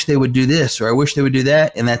 but I wish they would do this, or I wish they would do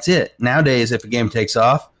that, and that's it. Nowadays, if a game takes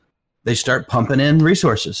off, they start pumping in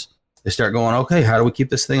resources. They start going, okay, how do we keep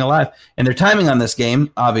this thing alive? And their timing on this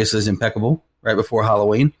game, obviously, is impeccable, right before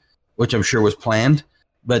Halloween, which I'm sure was planned.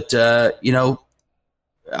 But,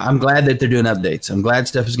 I'm glad that they're doing updates. I'm glad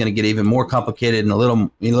stuff is going to get even more complicated and a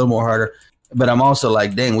little more harder. But I'm also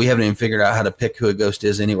like, dang, we haven't even figured out how to pick who a ghost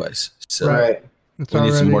is anyways. So right. We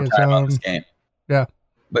need some more time on this game. Yeah.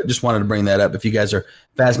 But just wanted to bring that up. If you guys are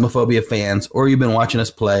Phasmophobia fans or you've been watching us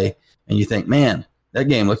play and you think, man, that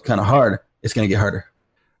game looks kind of hard, it's going to get harder.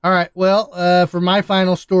 All right. Well, for my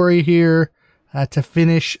final story here, to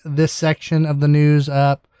finish this section of the news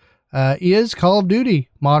up, is Call of Duty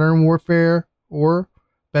Modern Warfare, or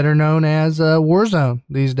better known as Warzone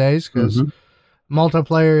these days, because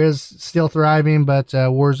multiplayer is still thriving, but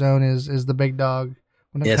Warzone is the big dog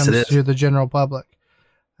when it comes to the general public.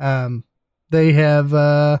 They have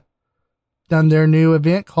done their new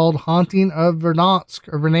event called Haunting of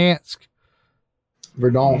Verdansk.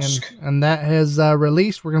 And that has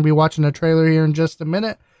released. We're going to be watching a trailer here in just a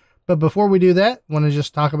minute. But before we do that, I want to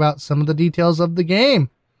just talk about some of the details of the game,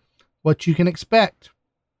 what you can expect.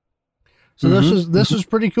 So this is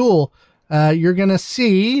pretty cool. You're going to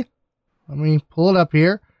see, let me pull it up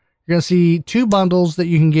here. You're going to see 2 bundles that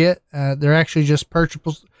you can get. They're actually just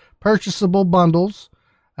purchasable bundles.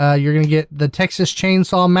 You're going to get the Texas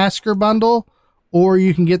Chainsaw Massacre bundle, or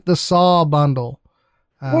you can get the Saw bundle.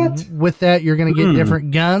 With that, you're going to get different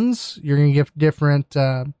guns. You're going to get different,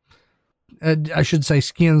 I should say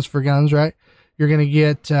skins for guns, right? You're going to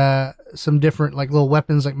get some different like little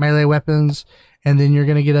weapons, like melee weapons. And then you're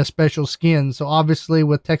going to get a special skin. So obviously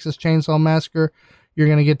with Texas Chainsaw Massacre, you're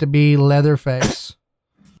going to get to be Leatherface.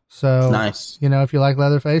 So, nice. If you like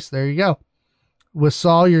Leatherface, there you go. With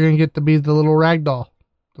Saw, you're going to get to be the little ragdoll.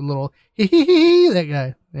 The little that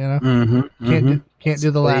guy, Can't do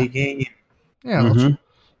the laugh. Yeah,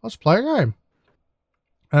 let's play a game.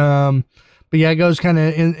 But yeah, it goes kind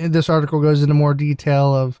of, in this article goes into more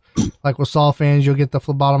detail of, like with Saw fans, you'll get the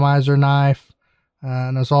phlebotomizer knife.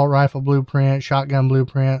 An assault rifle blueprint, shotgun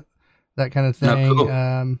blueprint, that kind of thing.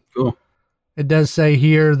 Oh, cool. It does say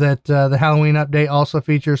here that the Halloween update also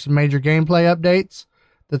features some major gameplay updates.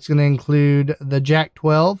 That's going to include the Jack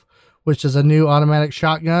 12, which is a new automatic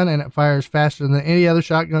shotgun, and it fires faster than any other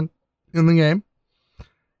shotgun in the game.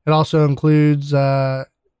 It also includes, the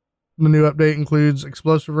new update includes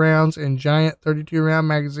explosive rounds and giant 32-round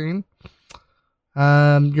magazine.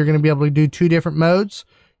 You're going to be able to do 2 different modes.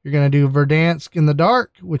 You're going to do Verdansk in the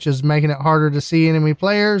dark, which is making it harder to see enemy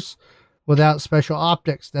players without special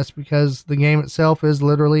optics. That's because the game itself is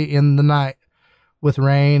literally in the night with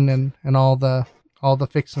rain and all the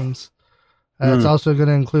fixins. It's also going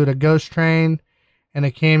to include a ghost train and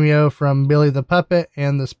a cameo from Billy the Puppet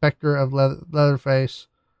and the Spectre of Leatherface,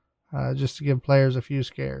 just to give players a few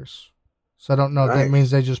scares. So I don't know if that means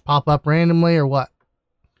they just pop up randomly or what.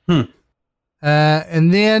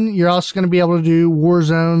 And then you're also going to be able to do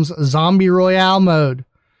Warzone's Zombie Royale mode,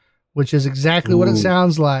 which is exactly what it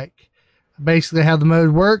sounds like. Basically how the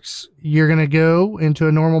mode works, you're going to go into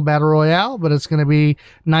a normal battle royale, but it's going to be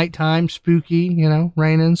nighttime, spooky,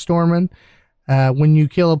 raining, storming. When you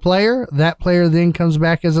kill a player, that player then comes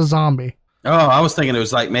back as a zombie. Oh, I was thinking it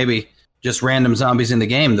was like maybe just random zombies in the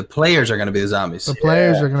game. The players are going to be the zombies. The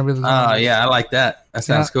players are going to be the zombies. Oh, yeah, I like that. That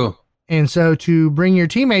sounds cool. And so to bring your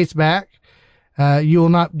teammates back, you will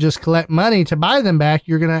not just collect money to buy them back.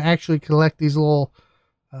 You're going to actually collect these little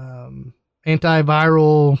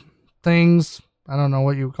antiviral things. I don't know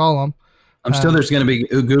what you would call them. There's going to be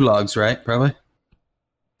gulags, right? Probably.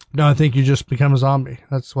 No, I think you just become a zombie.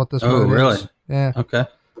 That's what this mode really? is. Yeah. Okay.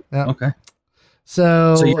 Yeah. Okay.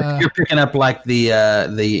 So you're picking up like the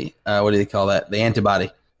what do they call that? The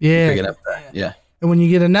antibody. Yeah. You're picking up that. Yeah. And when you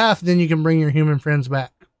get enough, then you can bring your human friends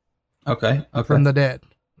back. Okay. From the dead.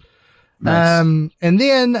 Nice. And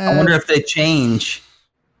then I wonder if they change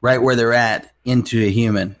right where they're at into a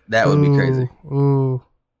human. That would be crazy. Ooh.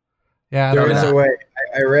 Yeah. There is a way.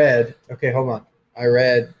 I read. Okay, hold on. I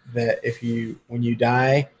read that when you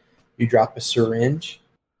die, you drop a syringe,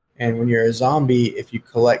 and when you're a zombie, if you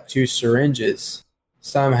collect 2 syringes,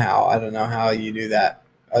 somehow, I don't know how you do that,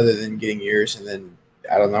 other than getting yours, and then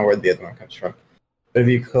I don't know where the other one comes from. But if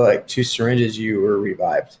you collect 2 syringes, you were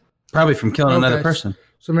revived. Probably from killing another person.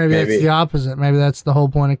 So maybe that's the opposite. Maybe that's the whole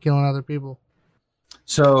point of killing other people.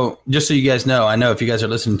 So just so you guys know, I know if you guys are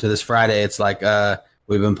listening to this Friday, it's like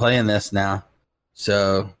we've been playing this now.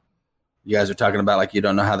 So you guys are talking about like you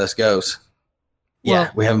don't know how this goes. Yeah,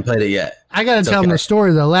 Well, we haven't played it yet. I got to tell them the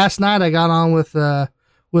story, though. Last night I got on with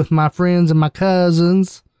my friends and my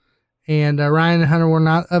cousins, and Ryan and Hunter were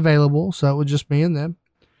not available, so it was just me and them.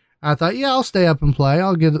 I thought, yeah, I'll stay up and play.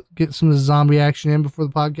 I'll get some of the zombie action in before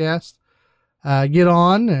the podcast. Get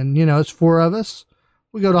on, and, it's 4 of us.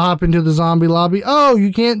 We go to hop into the zombie lobby. Oh,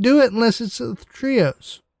 you can't do it unless it's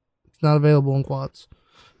trios. It's not available in quads.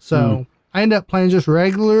 So I ended up playing just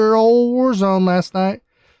regular old Warzone last night.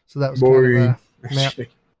 So that was boring. And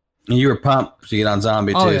you were pumped to get on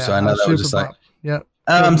zombie too, so I know that was just pumped. Yep.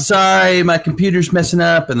 I'm sorry, my computer's messing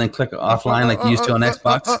up, and then click offline like you used to on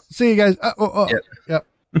Xbox. See you guys. Yep.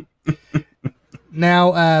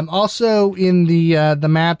 Now, also in the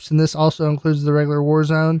maps, and this also includes the regular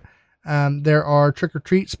Warzone, there are trick or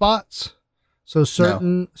treat spots. So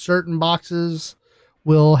certain boxes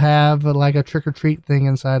will have like a trick or treat thing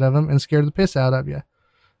inside of them and scare the piss out of you.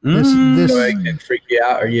 So it can freak you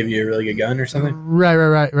out or give you a really good gun or something.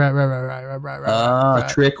 Right.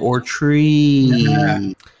 Trick or treat.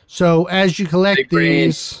 Yeah. So as you collect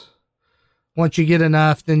these, once you get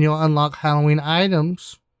enough, then you'll unlock Halloween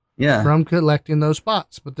items. Yeah. From collecting those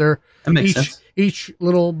spots, but they're each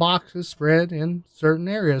little box is spread in certain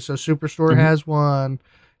areas. So Superstore has one,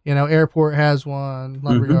 Airport has one,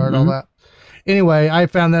 Lumberyard, all that. Anyway, I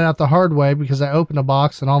found that out the hard way because I opened a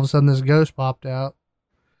box and all of a sudden this ghost popped out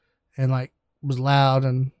and was loud.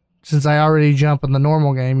 And since I already jump in the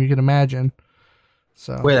normal game, you can imagine.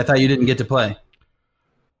 So wait, I thought you didn't get to play.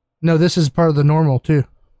 No, this is part of the normal too.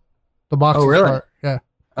 The box. Oh, really? Part, yeah.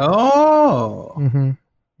 Oh.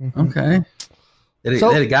 Okay.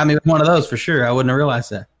 It got me with one of those for sure. I wouldn't have realized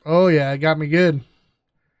that. Oh yeah, it got me good.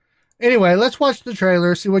 Anyway, let's watch the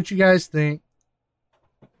trailer, see what you guys think.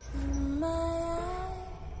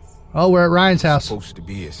 Oh, we're at Ryan's house. Supposed to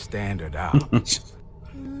be a standard out.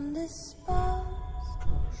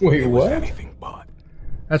 Wait, what? Anything but.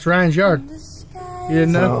 That's Ryan's yard. You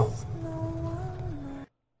didn't know?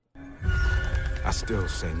 I still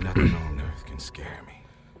say nothing on earth can scare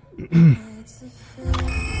me.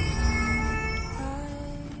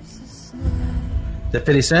 The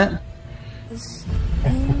 50 Cent?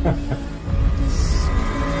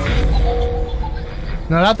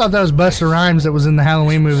 No, I thought that was Busta Rhymes that was in the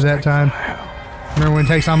Halloween movie that time. Remember when he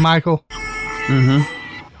takes on Michael? Mm-hmm.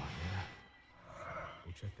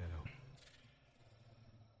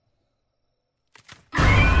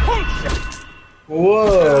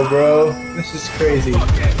 Whoa, bro. This is crazy.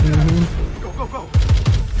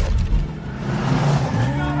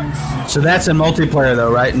 So that's in multiplayer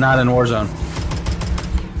though, right? Not in Warzone.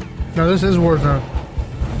 No, this is Warzone.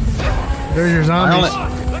 There's your zombies.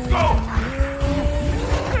 Let's go!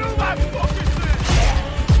 Kill that fucking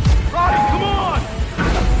thing! Roddy, come on!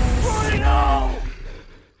 Roddy, no!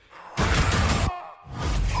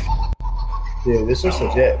 Dude, this looks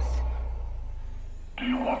legit. Do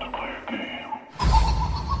you want to play a game?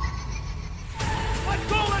 Let's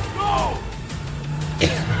go!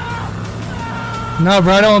 No,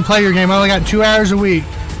 bro, I don't want to play your game. I only got 2 hours a week.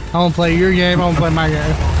 I want to play your game. I want to play my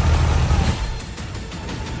game.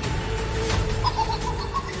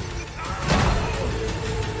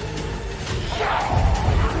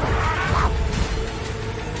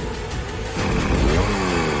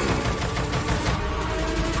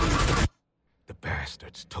 The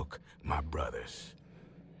bastards took my brothers.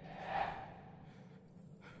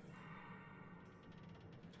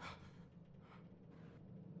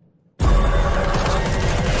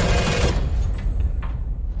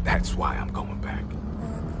 That's why I'm going back.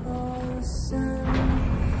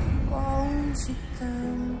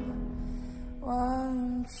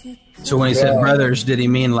 So when he said brothers, did he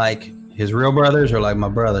mean like his real brothers or like my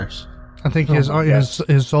brothers? I think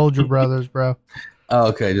his soldier brothers, bro. Oh,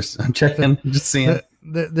 okay. I'm checking, just seeing.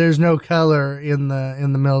 there's no color in the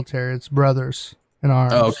military. It's brothers in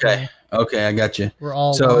arms. Oh, okay. Okay, I got you. We're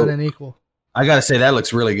all one and equal. I got to say, that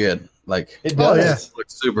looks really good. Like, it does. It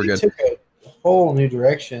looks super good. Took a whole new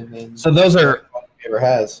direction. And so those are ever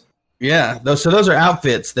has. Yeah, those are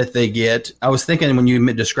outfits that they get. I was thinking when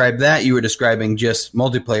you described that, you were describing just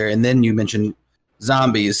multiplayer, and then you mentioned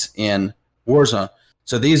zombies in Warzone.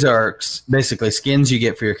 So these are basically skins you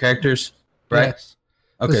get for your characters, right? Yes.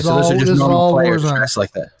 Okay, so those are just normal players dressed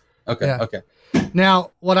like that. Okay, yeah. Okay.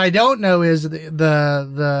 Now, what I don't know is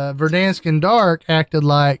the Verdansk and Dark acted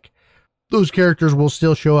like those characters will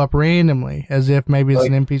still show up randomly, as if maybe it's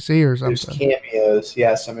an NPC or something. There's cameos,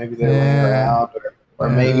 yeah. So maybe they're laying around, or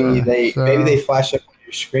maybe they flash up on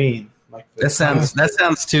your screen. Like that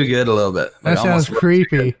sounds too good a little bit. That sounds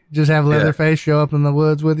creepy. Just have Leatherface show up in the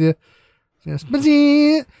woods with you. Just,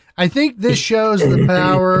 I think this shows the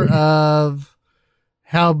power of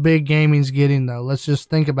how big gaming's getting, though. Let's just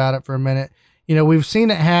think about it for a minute. You know, we've seen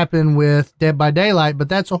it happen with Dead by Daylight, but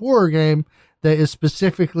that's a horror game that is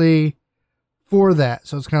specifically for that.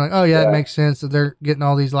 So it's kind of like, oh yeah, it makes sense that they're getting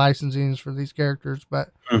all these licensings for these characters.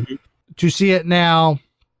 But to see it now,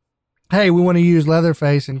 hey, we want to use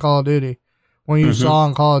Leatherface in Call of Duty. We want to use Saw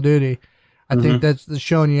in Call of Duty. I think that's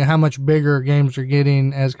showing you how much bigger games are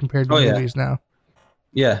getting as compared to movies now.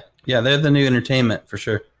 Yeah, they're the new entertainment for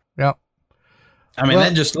sure. Yep. I mean,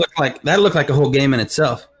 that looked like a whole game in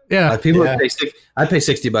itself. Yeah. I'd pay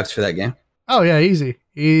 $60 for that game. Oh yeah,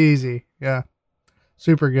 easy. Yeah.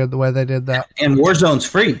 Super good the way they did that. And Warzone's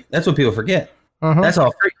free. That's what people forget. That's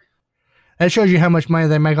all free. That shows you how much money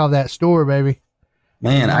they make off that store, baby.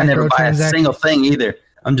 Man, I never buy a single thing either.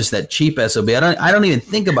 I'm just that cheap SOB. I don't even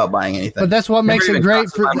think about buying anything. But that's what makes it great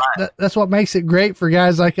that's what makes it great for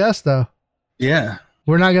guys like us, though. Yeah.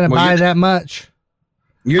 We're not going to buy that much.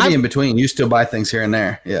 You're the in between. You still buy things here and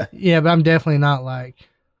there. Yeah. Yeah, but I'm definitely not like.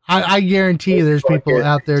 I guarantee you there's people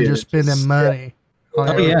out there just spending money on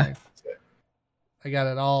everything. Yeah. I got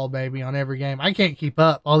it all, baby, on every game. I can't keep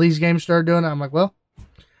up. All these games started doing it. I'm like, well,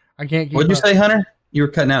 I can't keep up. What'd you say, Hunter? You were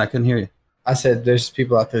cutting out. I couldn't hear you. I said there's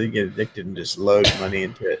people out there that get addicted and just load money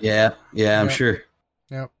into it. Yeah, I'm sure.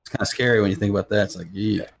 Yep. It's kind of scary when you think about that. It's like,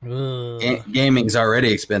 gaming's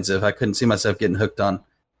already expensive. I couldn't see myself getting hooked on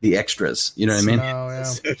the extras. You know what I mean? Oh,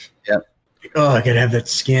 yeah. Yep. Oh, I could have that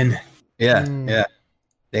skin. Yeah.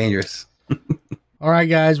 Dangerous. All right,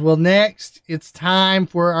 guys. Well, next, it's time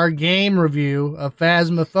for our game review of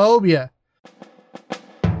Phasmophobia.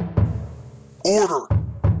 Order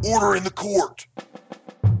in the court.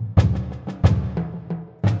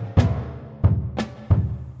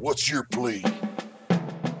 What's your plea?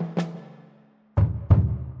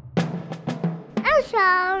 I'm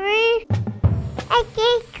sorry. I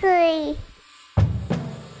can't agree.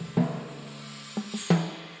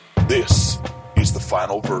 This is the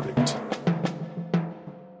final verdict.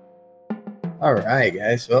 All right,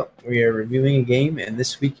 guys. Well, we are reviewing a game, and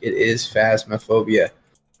this week it is Phasmophobia.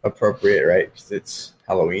 Appropriate, right? Because it's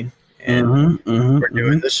Halloween, and we're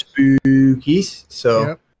doing the spookies.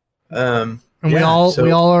 So, and we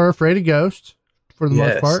all are afraid of ghosts for the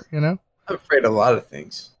most part. You know, I'm afraid of a lot of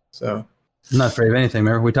things. So, I'm not afraid of anything.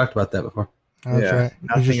 Remember, we talked about that before. That's right.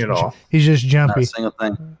 Nothing at all. He's just jumpy. Not a single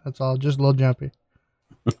thing. That's all. Just a little jumpy.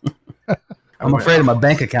 I'm afraid of my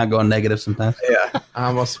bank account going negative sometimes. Yeah, I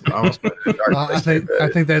almost put it in a dark place. I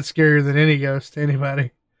think that's scarier than any ghost to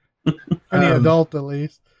anybody. Any adult, at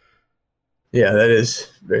least. Yeah, that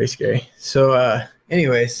is very scary. So,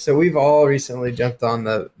 anyways, so we've all recently jumped on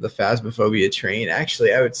the Phasmophobia train.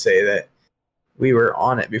 Actually, I would say that we were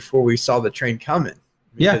on it before we saw the train coming.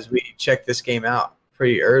 Because we checked this game out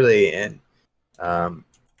pretty early, and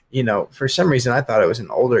for some reason I thought it was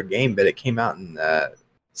an older game, but it came out in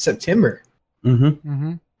September.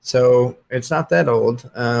 So it's not that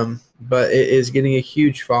old, but it is getting a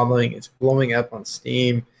huge following. It's blowing up on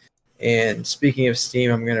Steam. And speaking of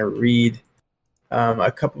Steam, I'm going to read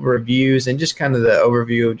a couple of reviews and just kind of the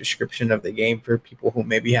overview description of the game for people who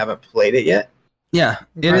maybe haven't played it yet. Yeah,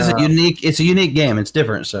 it's a unique game. It's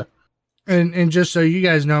different. So, and just so you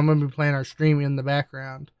guys know, I'm going to be playing our stream in the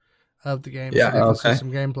background of the game. Yeah, so you can see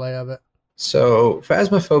some gameplay of it. So,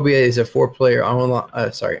 Phasmophobia is a 4-player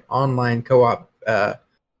online co-op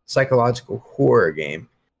psychological horror game.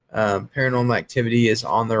 Paranormal activity is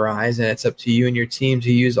on the rise, and it's up to you and your team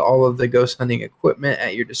to use all of the ghost hunting equipment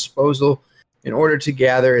at your disposal in order to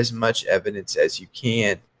gather as much evidence as you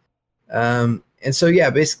can. And so,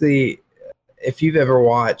 basically, if you've ever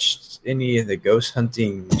watched any of the ghost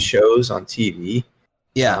hunting shows on TV,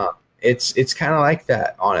 it's kind of like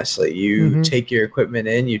that, honestly. You take your equipment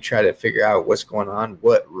in, you try to figure out what's going on,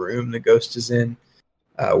 what room the ghost is in,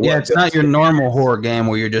 It's not your normal horror game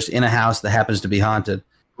where you're just in a house that happens to be haunted.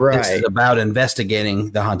 Right. This is about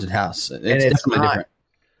investigating the haunted house. It's definitely different.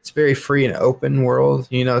 It's very free and open world.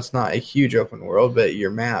 It's not a huge open world, but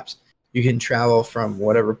your maps, you can travel from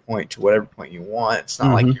whatever point to whatever point you want. It's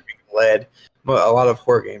not like you're being led. But a lot of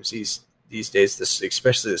horror games these days,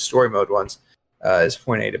 especially the story mode ones, is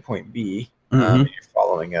point A to point B. You're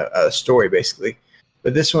following a story, basically.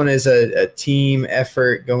 But this one is a team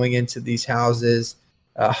effort going into these houses,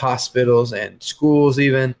 hospitals and schools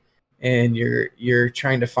even, and you're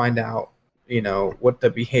trying to find out, what the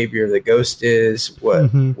behavior of the ghost is,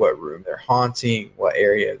 what room they're haunting, what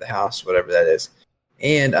area of the house, whatever that is.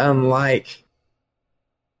 And unlike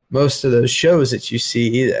most of those shows that you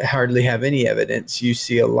see that hardly have any evidence, you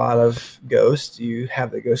see a lot of ghosts. You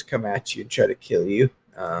have the ghost come at you and try to kill you.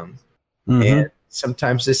 And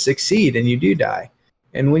sometimes they succeed and you do die.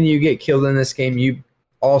 And when you get killed in this game, you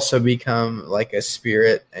also become like a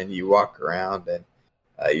spirit and you walk around and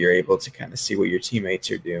you're able to kind of see what your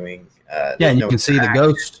teammates are doing. And you can see the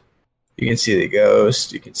ghost. You can see the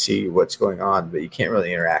ghost. You can see what's going on, but you can't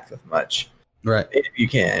really interact with much. Right. You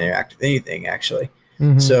can't interact with anything, actually.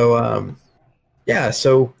 So,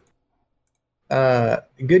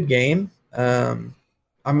 good game. I'm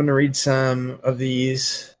going to read some of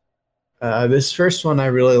these. This first one I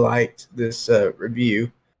really liked, this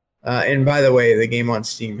review. And by the way, the game on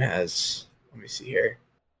Steam has, let me see here.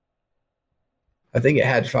 I think it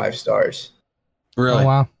had 5 stars. Really? Oh,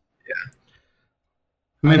 wow.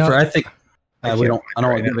 Yeah. I don't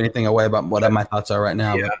want to give anything away about what my thoughts are right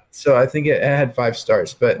now. Yeah. So I think it had 5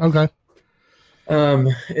 stars, but okay.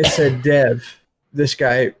 It said dev. This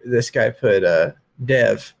guy put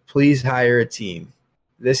dev, please hire a team.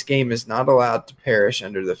 This game is not allowed to perish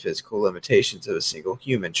under the physical limitations of a single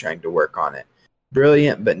human trying to work on it.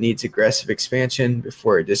 Brilliant, but needs aggressive expansion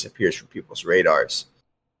before it disappears from people's radars.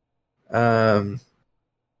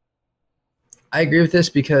 I agree with this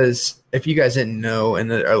because if you guys didn't know,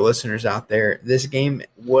 and our listeners out there, this game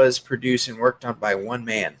was produced and worked on by one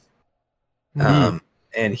man.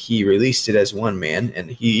 And he released it as one man,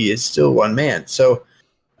 and he is still one man. So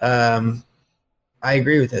I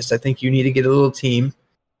agree with this. I think you need to get a little team.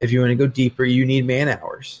 If you want to go deeper, you need man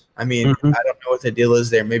hours. I mean, I don't know what the deal is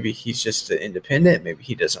there. Maybe he's just independent. Maybe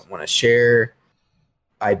he doesn't want to share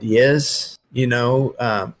ideas.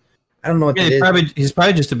 I don't know what that is. He's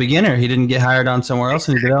probably just a beginner. He didn't get hired on somewhere else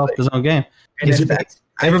and he developed his own game.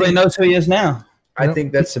 Everybody knows who he is now. I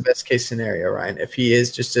think that's the best case scenario, Ryan. If he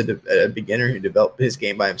is just a beginner who developed his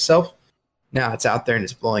game by himself, now it's out there and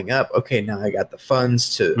it's blowing up. Okay, now I got the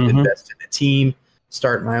funds to invest in a team,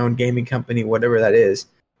 start my own gaming company, whatever that is.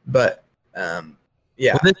 But,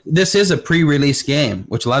 yeah. Well, this is a pre-release game,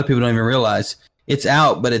 which a lot of people don't even realize. It's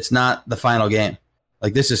out, but it's not the final game.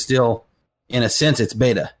 Like, this is still, in a sense, it's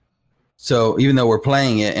beta. So even though we're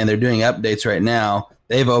playing it and they're doing updates right now,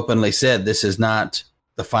 they've openly said this is not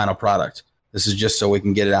the final product. This is just so we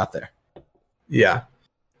can get it out there. Yeah.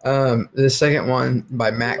 The second one by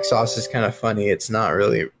Mac Sauce is kind of funny. It's not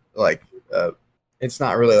really like a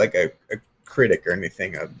critic or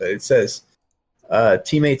anything, but it says,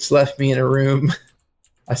 teammates left me in a room.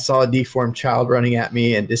 I saw a deformed child running at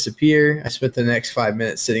me and disappear. I spent the next 5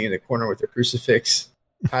 minutes sitting in the corner with a crucifix.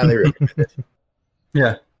 Highly recommended.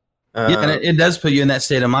 Yeah. And it does put you in that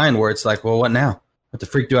state of mind where it's like, well, what now? What the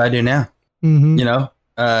freak do I do now?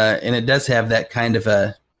 And it does have that kind of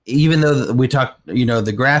a, even though we talk, the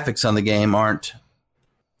graphics on the game aren't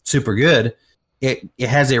super good, it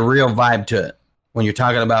has a real vibe to it. When you're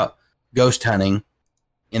talking about ghost hunting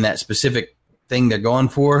in that specific thing they're going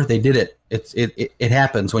for, they did it. It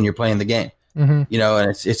happens when you're playing the game, and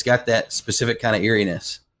it's got that specific kind of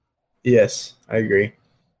eeriness. Yes, I agree.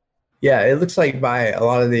 Yeah, it looks like by a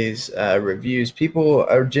lot of these reviews, people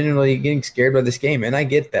are generally getting scared by this game, and I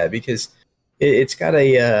get that because it's got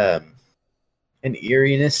an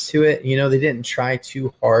eeriness to it. They didn't try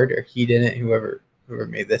too hard, or he didn't. Whoever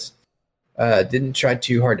made this didn't try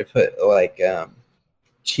too hard to put like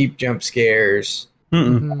cheap jump scares,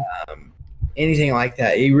 anything like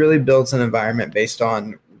that. He really builds an environment based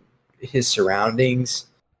on his surroundings,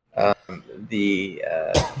 the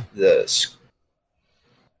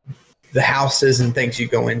houses and things you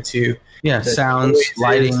go into. Yeah, sounds, noises,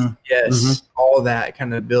 lighting. Yes, all that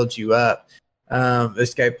kind of builds you up.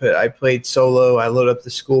 This guy I played solo. I loaded up the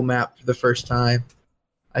school map for the first time.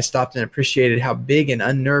 I stopped and appreciated how big and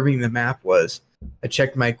unnerving the map was. I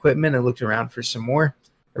checked my equipment and looked around for some more.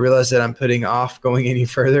 I realized that I'm putting off going any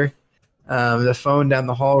further. The phone down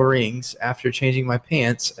the hall rings. After changing my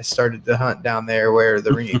pants, I started to hunt down there where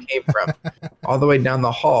the ringing came from. All the way down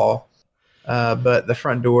the hall, but the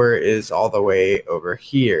front door is all the way over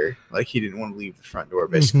here. Like he didn't want to leave the front door,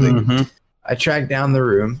 basically. Mm-hmm. I track down the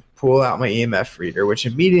room, pull out my EMF reader, which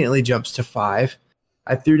immediately jumps to 5.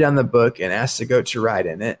 I threw down the book and asked the goat to write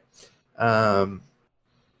in it. And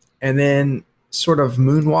then sort of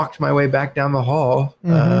moonwalked my way back down the hall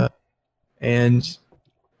and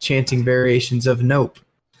chanting variations of Nope.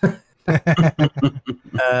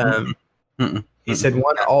 He said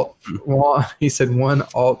one alt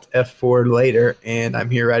F4 later, and I'm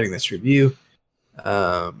here writing this review.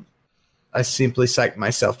 I simply psyched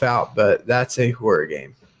myself out, but that's a horror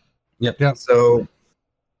game. Yep. So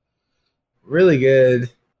really good.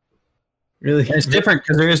 Really, and it's different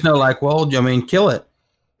because there is no like, well, I mean, kill it.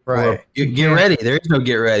 Right. Get ready. There is no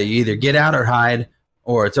get ready. You either get out or hide,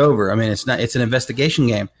 or it's over. I mean, it's an investigation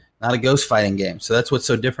game, not a ghost fighting game. So that's what's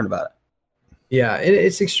so different about it. Yeah,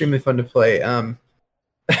 it's extremely fun to play.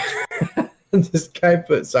 This guy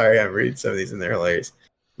put, sorry, I'm reading some of these and they're hilarious.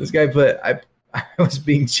 This guy put, I was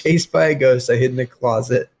being chased by a ghost. I hid in a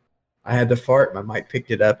closet. I had to fart. My mic picked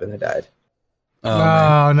it up and I died.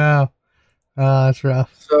 Oh no. That's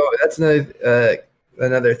rough. So that's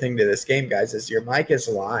another thing to this game, guys, is your mic is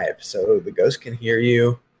live. So the ghost can hear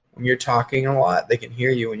you when you're talking a lot. They can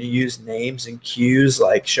hear you when you use names and cues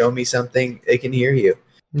like show me something. They can hear you.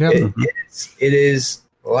 Yep. It is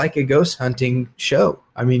like a ghost hunting show.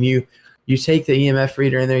 I mean, you take the EMF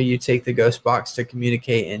reader in there, you take the ghost box to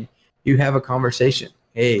communicate, and you have a conversation.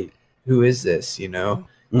 Hey, who is this? Do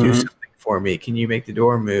something for me. Can you make the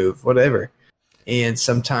door move? Whatever. And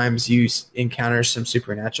sometimes you encounter some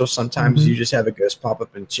supernatural. Sometimes you just have a ghost pop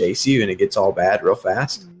up and chase you, and it gets all bad real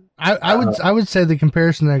fast. I would say the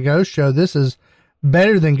comparison to Ghost Show, this is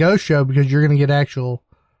better than Ghost Show because you're going to get actual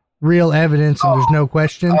real evidence and there's no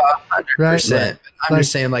question. 100%. Right? I'm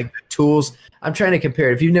just saying, like, the tools. I'm trying to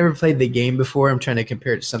compare it. If you've never played the game before, I'm trying to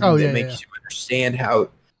compare it to something that makes you understand how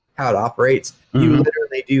it operates. You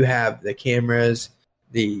literally do have the cameras,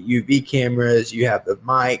 the UV cameras, you have the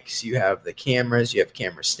mics, you have the cameras, you have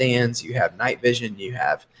camera stands, you have night vision, you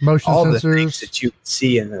have motion all sensors. The things that you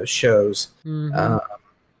see in those shows. One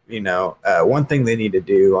thing they need to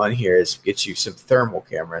do on here is get you some thermal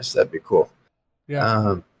cameras. That'd be cool.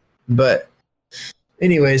 Yeah. But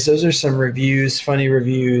anyways, those are some reviews, funny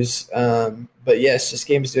reviews. But yes, this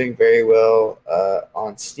game is doing very well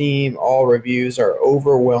on Steam. All reviews are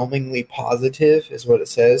overwhelmingly positive, is what it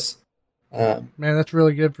says. Man, that's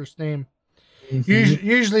really good for Steam.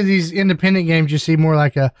 Usually these independent games you see more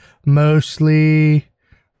like a mostly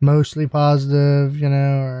positive,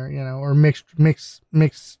 or mixed, mixed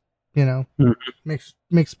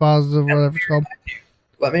positive, whatever it's called.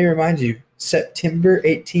 Let me remind you, September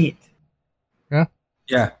 18th.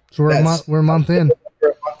 Yeah. So we're a month in. A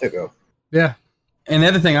month ago. Yeah. And the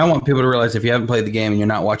other thing I want people to realize, if you haven't played the game and you're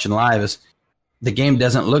not watching live, is the game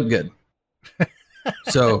doesn't look good.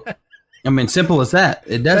 So, I mean, simple as that.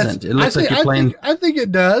 It doesn't. It looks like you're playing. I think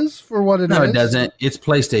it does for what it is. No, it doesn't. It's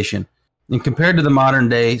PlayStation. And compared to the modern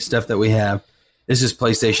day stuff that we have, this is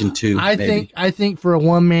PlayStation 2. I think for a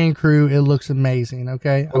one-man crew, it looks amazing.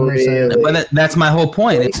 Okay, I'm gonna say it. But that's my whole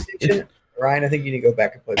point. Ryan, I think you need to go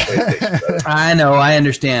back and play PlayStation. Brother. I know, I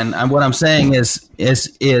understand. What I'm saying is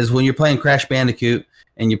when you're playing Crash Bandicoot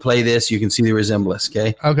and you play this, you can see the resemblance.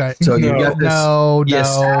 Okay. Okay. So you got this. No. The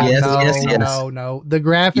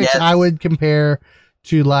graphics I would compare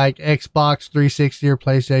to like Xbox 360 or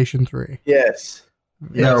PlayStation 3. Yes.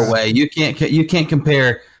 No way. You can't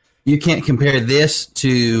compare this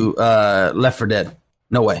to Left 4 Dead.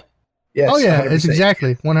 No way. Yes. Oh yeah, 100%. it's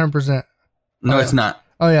exactly 100%. No, it's not.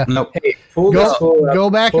 Oh yeah. Nope. Hey, go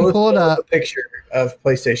back and pull it up. A picture of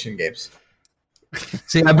PlayStation games.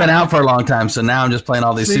 See, I've been out for a long time, so now I'm just playing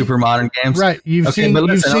all these super modern games. Right. You've seen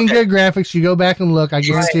good graphics. You go back and look. I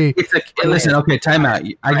guarantee. Listen, okay, time out.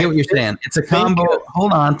 I get what you're saying. It's a combo.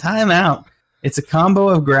 Hold on, time out. It's a combo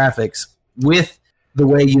of graphics with the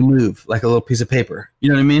way you move, like a little piece of paper. You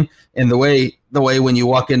know what I mean? And the way when you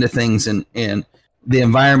walk into things and the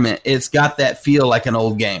environment, it's got that feel like an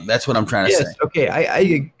old game. That's what I'm trying to say. Okay,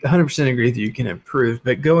 I 100% agree with you. You can improve,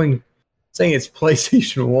 but saying it's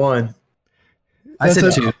PlayStation 1. I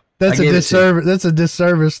said 2. That's a disservice. That's a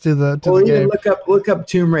disservice to the game. Look up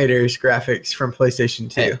Tomb Raider's graphics from PlayStation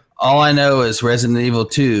 2. Hey, all I know is Resident Evil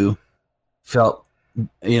 2 felt,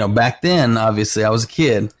 back then, obviously I was a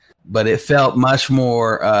kid, but it felt much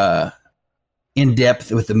more in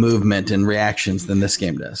depth with the movement and reactions than this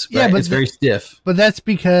game does. Right? Yeah, but it's very stiff. But that's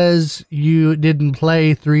because you didn't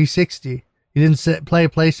play 360. You didn't play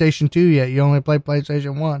PlayStation 2 yet. You only played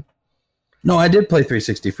PlayStation 1. No, I did play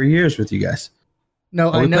 360 for years with you guys. No,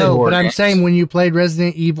 I know, but I'm saying when you played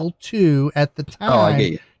Resident Evil 2 at the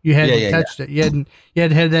time, You hadn't touched it. You hadn't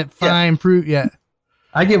had that fine fruit yet.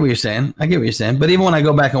 I get what you're saying. But even when I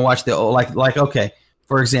go back and watch the old, like okay,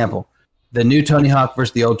 for example, the new Tony Hawk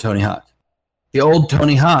versus the old Tony Hawk. The old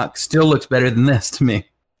Tony Hawk still looks better than this to me.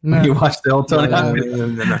 No. When you watch the old Tony Hawk.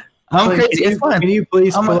 No. I'm crazy. It's fun. Can you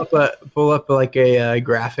please pull up like a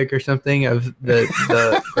graphic or something of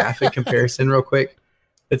the graphic comparison real quick?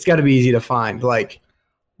 It's got to be easy to find. Like,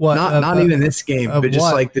 what? Not even this game, but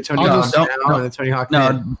just like the Tony Hawk now and the Tony Hawk.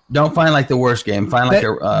 No, don't find like the worst game. Find like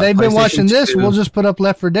they've been watching this. 2. We'll just put up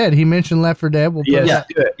Left 4 Dead. He mentioned Left 4 Dead. We'll put do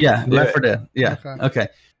it. Yeah, Left 4 Dead. Yeah. Okay.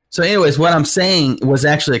 So, anyways, what I'm saying was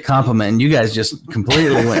actually a compliment, and you guys just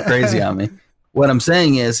completely went crazy on me. What I'm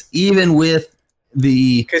saying is, even with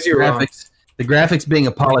the graphics being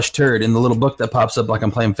a polished turd in the little book that pops up like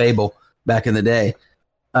I'm playing Fable back in the day.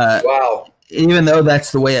 Wow. Even though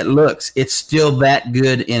that's the way it looks, it's still that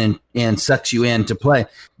good and sucks you in to play.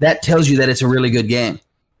 That tells you that it's a really good game,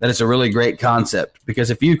 that it's a really great concept. Because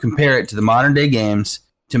if you compare it to the modern day games,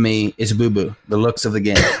 to me, it's boo-boo, the looks of the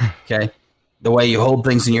game, okay? The way you hold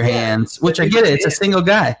things in your hands, which I get it, it's a single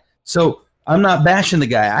guy. So I'm not bashing the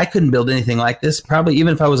guy. I couldn't build anything like this. Probably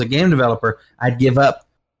even if I was a game developer, I'd give up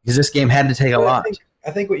because this game had to take a lot.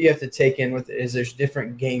 I think what you have to take in with it is there's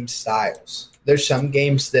different game styles. There's some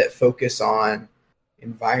games that focus on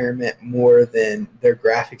environment more than their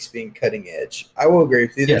graphics being cutting edge. I will agree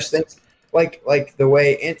with you. There's things like the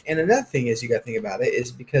way, and another thing is you got to think about it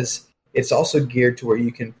is because it's also geared to where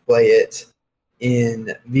you can play it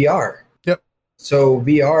in VR. Yep. So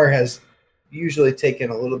VR has usually taken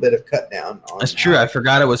a little bit of cut down on. That's true. I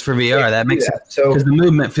forgot it was for VR. That makes sense. So because the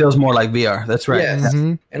movement feels more like VR. That's right. Yeah.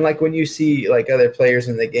 Mm-hmm. And like when you see like other players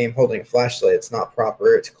in the game holding a flashlight, it's not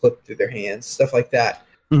proper. It's clipped through their hands, stuff like that.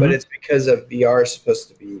 Mm-hmm. But it's because of VR is supposed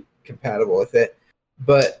to be compatible with it.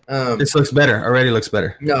 But this looks better. Already looks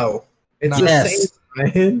better. No, it's the same.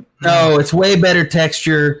 Man. No, it's way better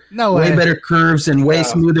texture. No way better curves and way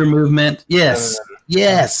smoother movement. Yes.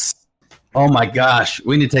 Yes. Oh my gosh,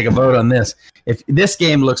 we need to take a vote on this. If this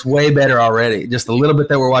game looks way better already, just a little bit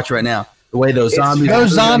that we're watching right now, the way those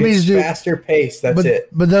zombies do faster pace. That's it.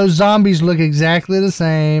 But those zombies look exactly the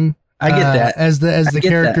same. I get that as the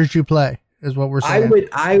characters you play is what we're saying.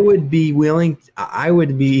 I would be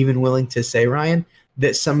even willing to say, Ryan,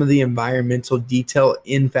 that some of the environmental detail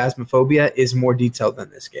in Phasmophobia is more detailed than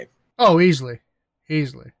this game. Oh, easily.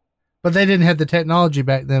 But they didn't have the technology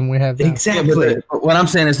back then we have now. Exactly. But what I'm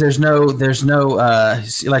saying is there's no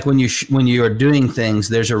like when you are doing things,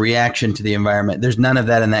 there's a reaction to the environment. There's none of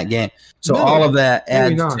that in that game. So all of that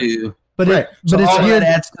adds to that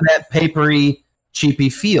adds to that papery, cheapy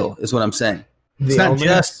feel is what I'm saying. It's not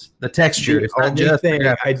just the texture. It's not just thing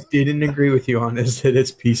I didn't agree with you on is that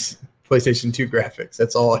it's PlayStation 2 graphics.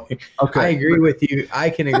 That's all. I agree with you. I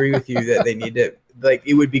can agree with you that they need to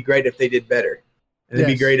it would be great if they did better. And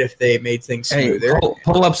it'd be great if they made things smoother.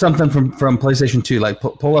 Pull up something from PlayStation 2. Like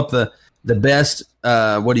pull up the best,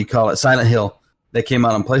 what do you call it, Silent Hill that came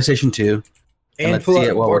out on PlayStation 2. And pull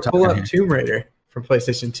up Tomb Raider from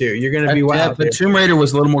PlayStation 2. You're going to be wild. But Tomb Raider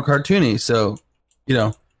was a little more cartoony. So,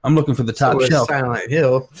 I'm looking for the top shelf. Silent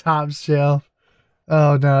Hill. Top shelf.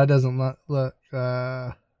 Oh, no, it doesn't look.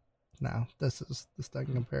 No, this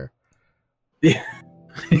doesn't compare. Yeah.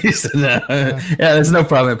 He said no. Yeah, there's no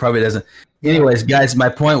problem. It probably doesn't. Anyways, guys, my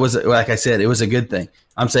point was, like I said, it was a good thing.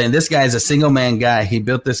 I'm saying this guy is a single man guy. He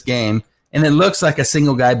built this game, and it looks like a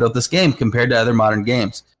single guy built this game compared to other modern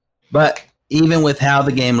games. But even with how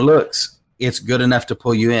the game looks, it's good enough to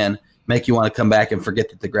pull you in, make you want to come back and forget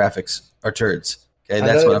that the graphics are turds. Okay,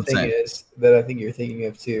 that's what I'm saying. Is that I think you're thinking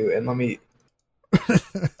of too, and let me.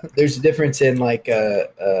 There's a difference in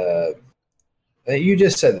you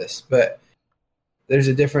just said this, but there's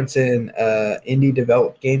a difference in indie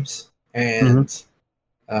developed games and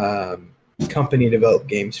company developed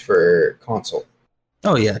games for console.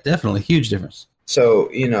 Oh yeah, definitely, huge difference. So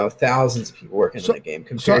thousands of people working on the game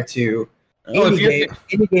compared to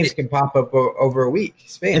indie games can pop up over a week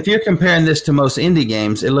span. If you're comparing this to most indie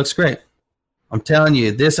games, it looks great. I'm telling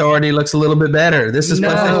you, this already looks a little bit better. This is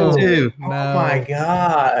PlayStation 2. No. Oh my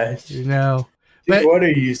gosh! Dude, what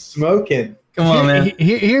are you smoking? Come on, man.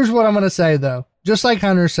 Here's what I'm going to say though. Just like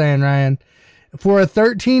Hunter's saying, Ryan, for a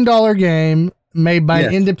 $13 game made by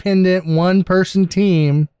an independent one-person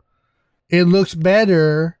team, it looks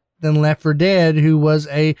better than Left 4 Dead, who was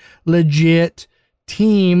a legit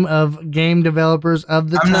team of game developers of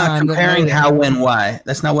the time. I'm not comparing how, when, why.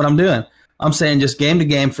 That's not what I'm doing. I'm saying just game to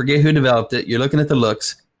game, forget who developed it. You're looking at the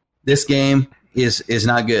looks. This game is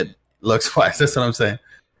not good looks-wise. That's what I'm saying.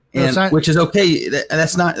 And which is okay.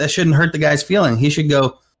 That shouldn't hurt the guy's feeling. He should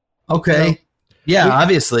go, okay. Yeah,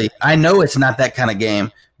 obviously. I know it's not that kind of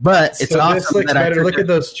game, But it's awesome that better. Look at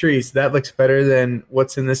those trees. That looks better than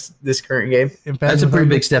what's in this current game. That's a pretty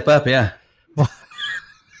big step up, yeah.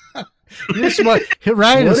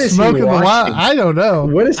 Ryan is smoking the wild. I don't know.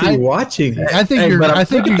 What is he watching? I think you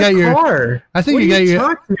got your car. I think you got your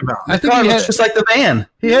talking about. I think it looks just like the van.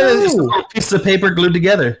 He had just a little piece of paper glued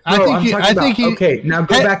together. Okay, now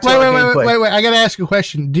go back to wait. I got to ask you a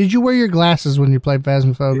question. Did you wear your glasses when you played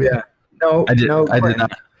Phasmophobia? Yeah. No, I did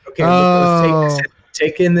not. Okay, let's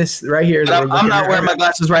take in this right here. I'm not wearing my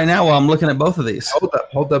glasses right now while I'm looking at both of these.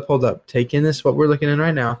 Hold up. Take in this, what we're looking at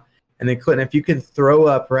right now. And then, Clinton, if you can throw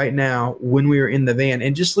up right now when we were in the van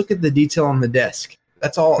and just look at the detail on the desk.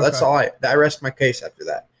 That's all. Okay. That's all. I rest my case after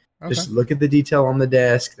that. Okay. Just look at the detail on the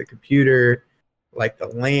desk, the computer, like the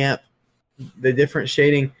lamp, the different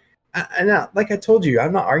shading. Like I told you,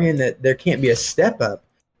 I'm not arguing that there can't be a step up,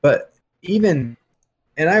 but even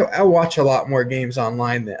 – and I watch a lot more games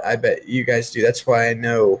online than I bet you guys do. That's why I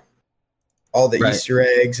know all the Easter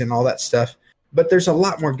eggs and all that stuff. But there's a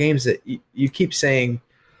lot more games that you keep saying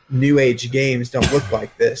 – new age games don't look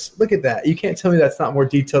like this. Look at that. You can't tell me that's not more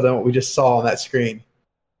detailed than what we just saw on that screen.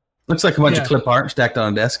 Looks like a bunch of clip art stacked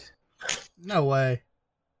on a desk. No way.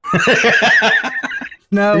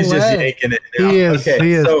 No He's way. Just yanking it now. He is. Okay,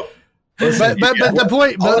 he is. So, listen, but the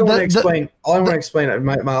point. All I want to explain.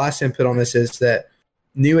 My last input on this is that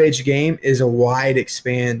new age game is a wide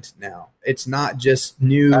expand now. It's not just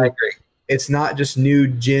new. I agree. It's not just new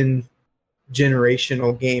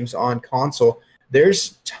generational games on console.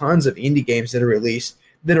 There's tons of indie games that are released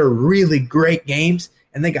that are really great games,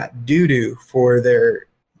 and they got doo-doo for their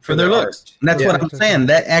looks. And that's what I'm saying.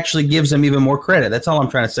 That actually gives them even more credit. That's all I'm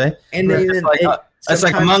trying to say. And it's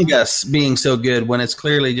like Among Us being so good when it's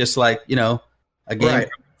clearly just like, a game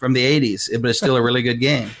from the 80s, but it's still a really good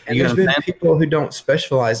game. And there's been people who don't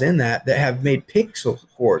specialize in that have made pixel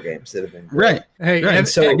horror games that have been great. Hey, right.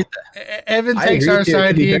 So Evan takes our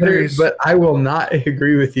side. He agrees. But I will not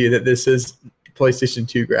agree with you that this is PlayStation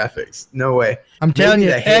 2 graphics. No way. I'm telling you,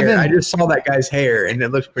 Evan. I just saw that guy's hair, and it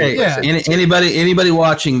looks pretty. Anybody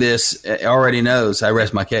watching this already knows. I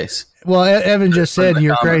rest my case. Well, Evan just said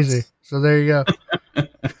you're crazy, so there you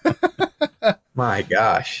go. My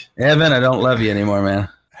gosh, Evan, I don't love you anymore, man.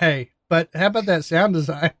 Hey, but how about that sound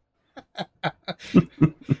design?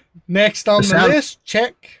 Next on the list,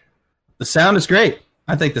 check. The sound is great.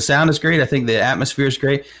 I think the sound is great. I think the atmosphere is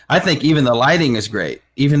great. I think even the lighting is great,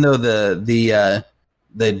 even though the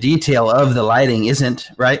detail of the lighting isn't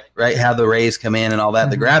right. How the rays come in and all that,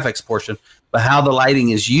 the graphics portion, but how the lighting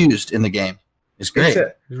is used in the game is great.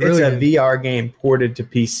 It's a VR game ported to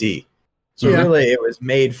PC, so really it was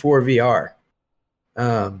made for VR.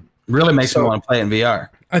 Really makes me want to play in VR.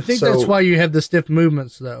 I think that's why you have the stiff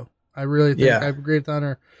movements, though. I really think I agree with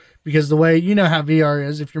Hunter. Because the way, how VR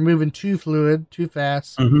is, if you're moving too fluid, too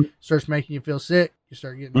fast, starts making you feel sick, you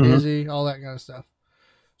start getting dizzy, all that kind of stuff.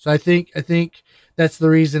 So I think that's the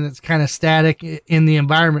reason it's kind of static in the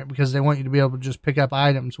environment, because they want you to be able to just pick up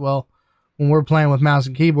items. Well, when we're playing with mouse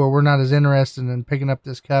and keyboard, we're not as interested in picking up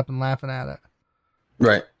this cup and laughing at it.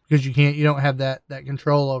 Right. Because you don't have that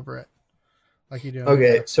control over it. Like you do.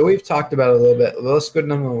 Okay, so we've talked about it a little bit. Let's go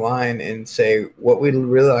down the line and say what we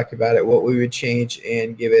really like about it, what we would change,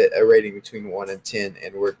 and give it a rating between 1 and 10.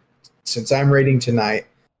 And since I'm rating tonight,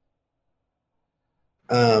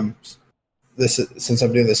 since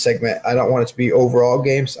I'm doing this segment, I don't want it to be overall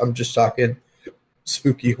games. I'm just talking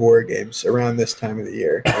spooky horror games around this time of the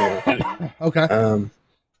year. Okay.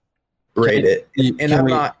 Rate it, and I'm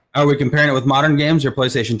not. Are we comparing it with modern games or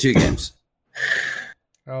PlayStation 2 games?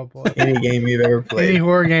 Oh boy! Any game you've ever played, any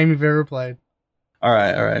horror game you've ever played. All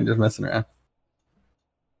right. I'm just messing around.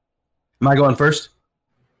 Am I going first?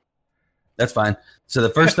 That's fine. So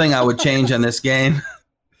the first thing I would change on this game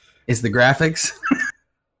is the graphics.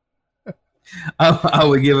 I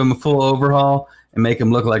would give them a full overhaul and make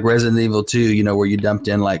them look like Resident Evil 2. Where you dumped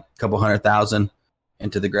in like a couple 100,000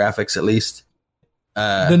 into the graphics at least.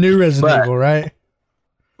 The new Resident Evil, right?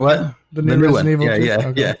 What? The new Resident Evil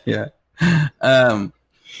 2? Yeah.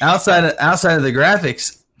 Outside of the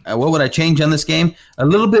graphics, what would I change on this game? A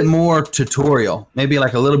little bit more tutorial, maybe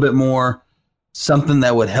like a little bit more something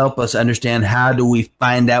that would help us understand how do we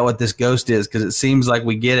find out what this ghost is, because it seems like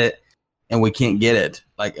we get it and we can't get it.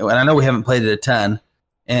 And I know we haven't played it a ton.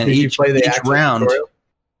 And each round, tutorial?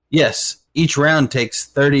 Yes, each round takes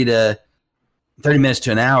 30 minutes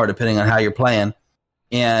to an hour, depending on how you're playing,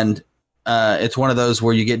 and it's one of those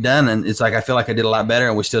where you get done and it's like I feel like I did a lot better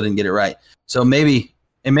and we still didn't get it right. So maybe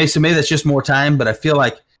that's just more time, but I feel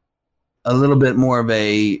like a little bit more of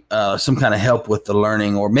a some kind of help with the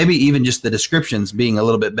learning, or maybe even just the descriptions being a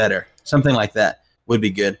little bit better. Something like that would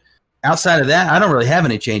be good. outside of that, I don't really have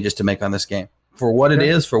any changes to make on this game for what it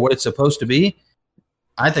is, for what it's supposed to be.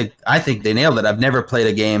 I think they nailed it. I've never played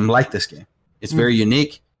a game like this game. It's very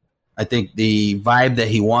unique. I think the vibe that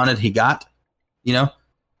he wanted, he got, you know,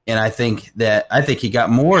 and I think he got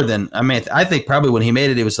more than, I think probably when he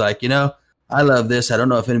made it, he was like, you know, I love this. I don't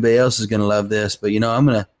know if anybody else is going to love this, but you know, I'm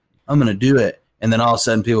going to do it. And then all of a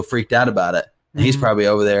sudden people freaked out about it. And he's probably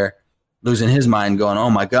over there losing his mind going, oh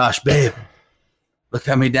my gosh, babe, look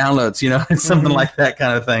how many downloads, you know, it's something like that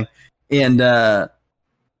kind of thing. And I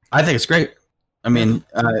think it's great. I mean,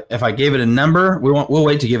 if I gave it a number, we'll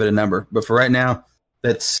wait to give it a number. But for right now,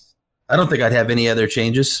 I don't think I'd have any other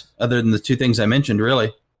changes other than the two things I mentioned,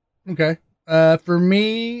 really. Okay. For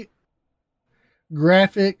me,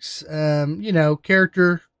 graphics, you know,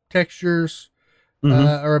 character textures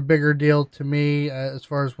are a bigger deal to me as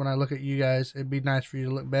far as when I look at you guys. It'd be nice for you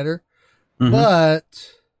to look better.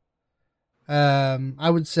 But I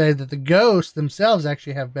would say that the ghosts themselves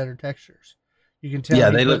actually have better textures. You can tell. Yeah,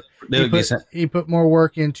 they look decent. He put more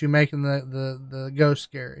work into making the ghost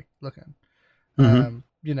scary looking.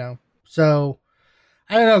 You know, so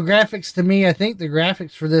I don't know. Graphics to me, I think the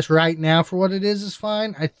graphics for this right now for what it is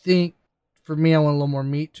fine. I think for me, I want a little more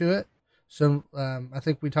meat to it. So I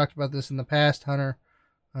think we talked about this in the past, Hunter.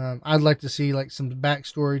 I'd like to see like some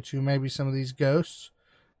backstory to maybe some of these ghosts.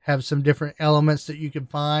 Have some different elements that you can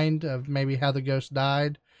find of maybe how the ghost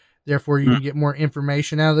died. Therefore, you can get more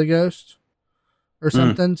information out of the ghost. Or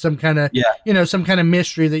something, some kind of, you know, some kind of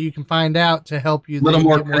mystery that you can find out to help you. A little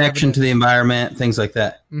more connection to the environment, things like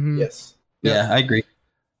that. Yes. Yeah, I agree.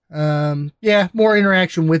 Yeah, more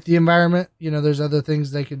interaction with the environment. You know, there's other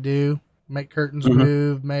things they could do. Make curtains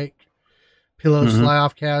move, make pillows fly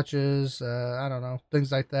off couches. I don't know,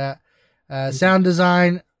 things like that. Sound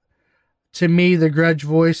design, to me, the Grudge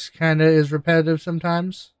voice kind of is repetitive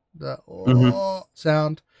sometimes. The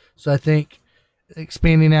sound. So I think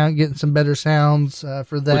expanding out, getting some better sounds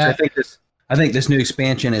for that. Which I think this new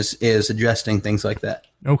expansion is adjusting things like that.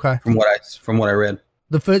 Okay. From what I read.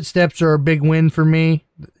 The footsteps are a big win for me.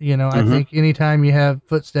 You know, I think anytime you have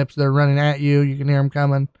footsteps that are running at you, you can hear them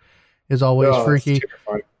coming, is always freaky.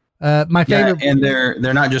 My favorite, and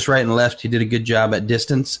they're not just right and left. He did a good job at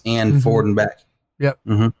distance and forward and back. Yep.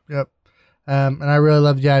 Yep. And I really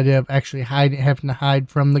love the idea of actually having to hide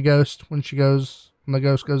from the ghost when the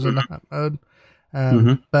ghost goes into hunt mode.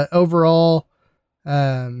 But overall,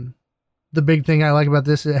 the big thing I like about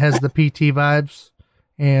this, it has the PT vibes.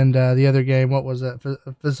 And the other game, what was that?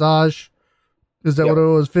 Visage? Is that what it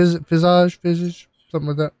was? Visage? Something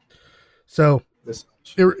like that. So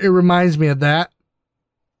it reminds me of that.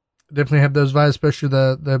 Definitely have those vibes, especially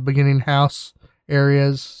the beginning house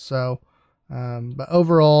areas. So, but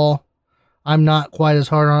overall, I'm not quite as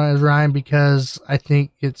hard on it as Ryan because I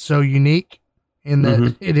think it's so unique in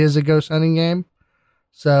that it is a ghost hunting game.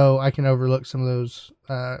 So I can overlook some of those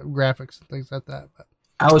graphics and things like that. But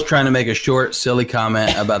I was trying to make a short, silly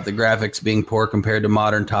comment about the graphics being poor compared to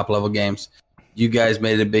modern top-level games. You guys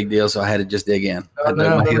made it a big deal, so I had to just dig in. I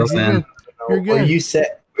dug my heels in. You're good.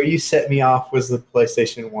 Where you set me off was the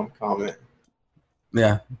PlayStation 1 comment.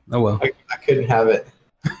 Yeah. Oh, well. I couldn't have it.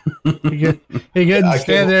 He couldn't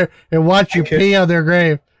stand there and watch you pee on their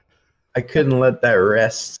grave. I couldn't let that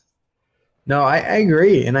rest. No, I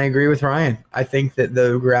agree, and I agree with Ryan. I think that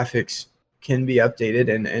the graphics can be updated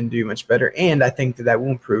and do much better, and I think that will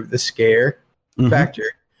improve the scare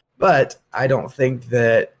factor. But I don't think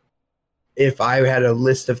that if I had a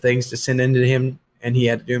list of things to send into him and he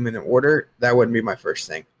had to do them in order, that wouldn't be my first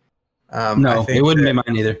thing. No, it wouldn't be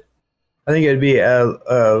mine either. I think it would be a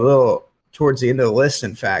little towards the end of the list.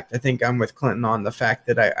 In fact, I think I'm with Clinton on the fact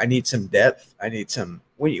that I need some depth. I need some.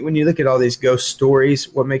 When you look at all these ghost stories,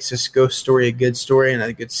 what makes this ghost story a good story and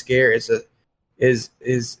a good scare is a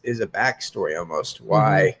backstory almost.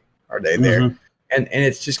 Why are they there? And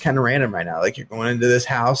it's just kind of random right now. Like you're going into this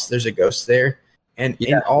house, there's a ghost there, and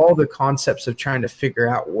all the concepts of trying to figure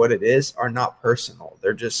out what it is are not personal.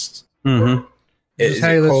 They're just hey,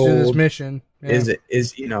 let's do this mission. Yeah.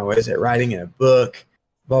 Is it writing in a book?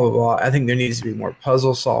 Blah blah blah. I think there needs to be more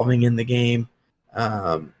puzzle solving in the game.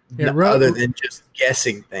 Other than just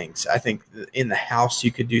guessing things. I think in the house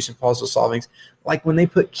you could do some puzzle solvings. Like when they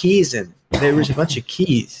put keys in, there was a bunch of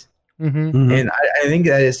keys. And I think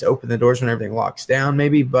that is to open the doors when everything locks down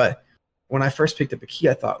maybe. But when I first picked up a key,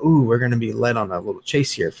 I thought, ooh, we're going to be led on a little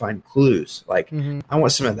chase here, find clues. Like I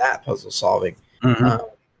want some of that puzzle solving.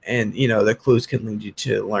 And, the clues can lead you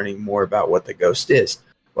to learning more about what the ghost is.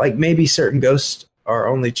 Like maybe certain ghosts are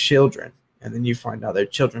only children. And then you find out they're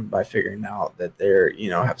children by figuring out that they're,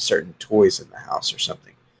 have certain toys in the house or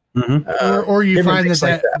something. Or you find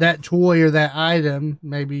that toy or that item,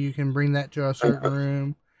 maybe you can bring that to a certain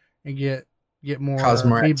room and get more cause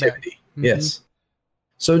more feedback. activity. Yes.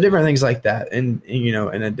 So different things like that, and in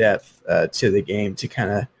a depth to the game to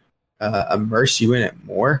kind of immerse you in it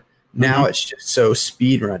more. Now it's just so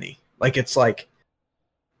speed runny. Like it's like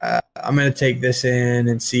I'm going to take this in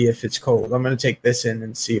and see if it's cold. I'm going to take this in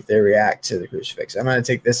and see if they react to the crucifix. I'm going to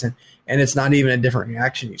take this in, and it's not even a different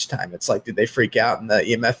reaction each time. It's like, did they freak out and the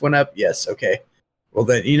EMF went up? Yes. Okay. Well,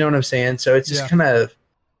 then you know what I'm saying. So it's just kind of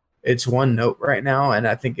it's one note right now, and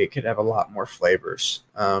I think it could have a lot more flavors.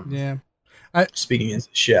 Speaking as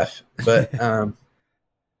a chef, but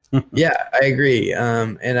yeah, I agree.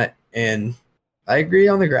 And I agree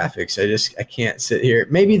on the graphics. I can't sit here.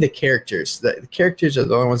 Maybe the characters. The characters are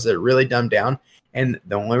the only ones that are really dumbed down, and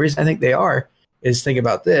the only reason I think they are is think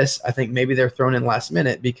about this. I think maybe they're thrown in last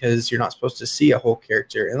minute because you're not supposed to see a whole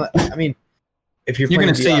character. And I mean, if you're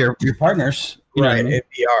going to see your partners, right, in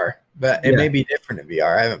VR, but it may be different in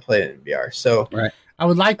VR. I haven't played it in VR, so right. I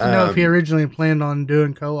would like to know if he originally planned on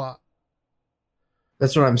doing co-op.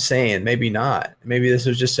 That's what I'm saying. Maybe not. Maybe this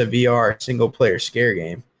was just a VR single player scare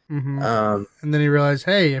game. And then he realized,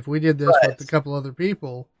 hey, if we did this with a couple other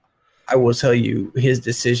people. I will tell you, his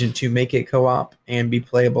decision to make it co-op and be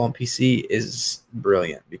playable on PC is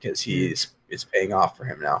brilliant because it's paying off for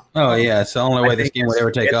him now. Oh yeah, it's the only way this game would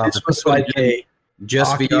ever take off. This was like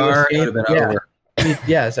just VR, it would have been over.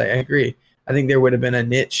 Yes, I agree. I think there would have been a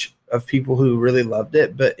niche of people who really loved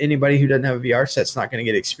it, but anybody who doesn't have a VR set's not going to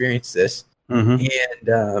get to experience this. And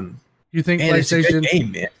you think PlayStation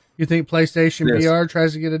game, man. You think PlayStation VR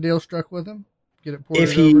tries to get a deal struck with him? Get it ported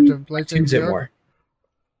over to PlayStation VR? More.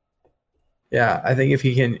 Yeah, I think if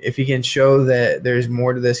he can show that there's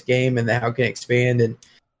more to this game and how it can expand, and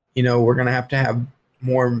we're gonna have to have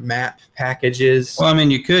more map packages. Well, I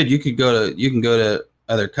mean, you can go to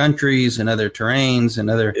other countries and other terrains and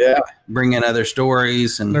bring in other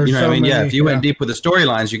stories, and there's if you went deep with the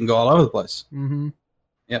storylines, you can go all over the place.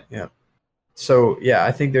 Yep. So yeah,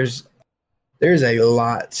 I think there's a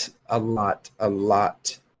lot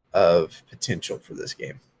of potential for this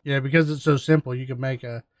game. Yeah, because it's so simple, you could make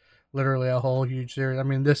literally a whole huge series. I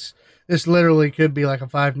mean, this literally could be like a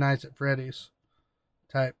Five Nights at Freddy's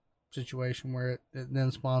type situation where it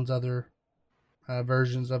then spawns other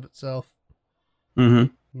versions of itself,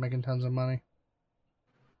 making tons of money.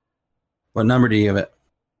 What number do you give it?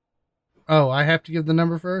 Oh, I have to give the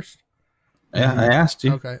number first? Yeah, I asked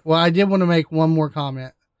you. Okay. Well, I did want to make one more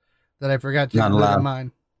comment that I forgot to include in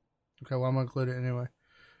mine. Okay, well, I'm going to include it anyway.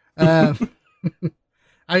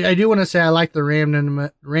 I do want to say I like the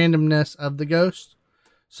randomness of the ghost.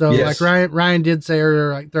 So, like Ryan did say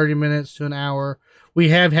earlier, like 30 minutes to an hour. We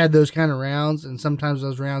have had those kind of rounds, and sometimes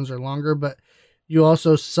those rounds are longer, but you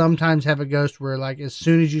also sometimes have a ghost where, like, as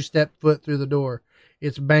soon as you step foot through the door,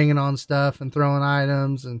 it's banging on stuff and throwing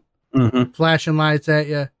items and flashing lights at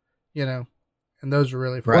you, and those are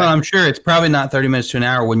really fun. Well, I'm sure it's probably not 30 minutes to an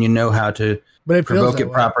hour when you know how to provoke it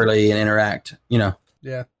properly and interact, Yeah.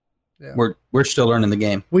 We're still learning the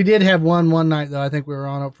game. We did have one night, though. I think we were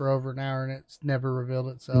on it for over an hour, and it's never revealed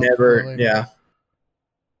itself. Never, really. Yeah.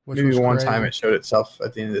 Maybe one time it showed itself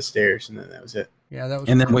at the end of the stairs, and then that was it. Yeah, that was.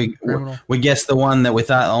 And then we guessed the one that we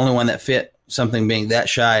thought the only one that fit something being that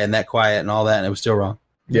shy and that quiet and all that, and it was still wrong.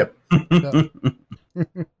 Yep.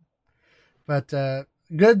 But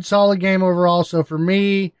good, solid game overall. So for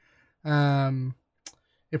me,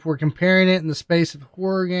 if we're comparing it in the space of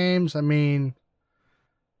horror games, I mean,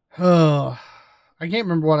 I can't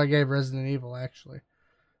remember what I gave Resident Evil actually.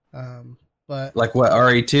 But like what,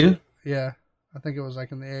 RE2? Yeah, I think it was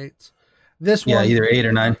like in the 8s. This one, either 8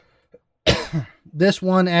 or 9. This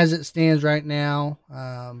one, as it stands right now,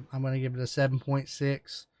 I'm going to give it a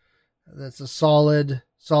 7.6. That's a solid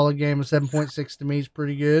game. A 7.6 to me is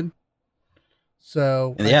pretty good.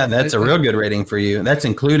 So yeah, that's a real good rating for you. That's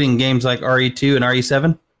including games like RE2 and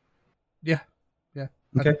RE7. Yeah.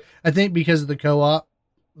 Okay. I think because of the co-op,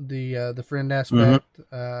 the friend aspect,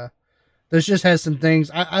 this just has some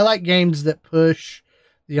things. I like games that push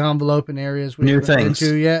the envelope in areas we haven't been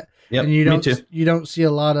to yet. Yep, and you don't see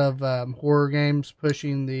a lot of horror games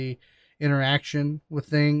pushing the interaction with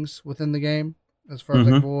things within the game, as far as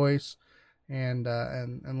like voice and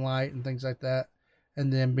light and things like that,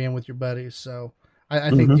 and then being with your buddies. So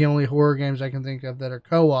I think the only horror games I can think of that are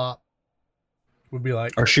co-op would be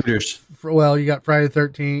like or shooters. Well, you got Friday the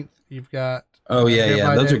 13th. You've got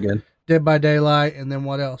those are good. Dead by Daylight, and then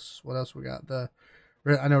what else? What else we got?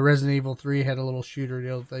 I know Resident Evil 3 had a little shooter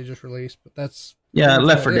deal that they just released, but that's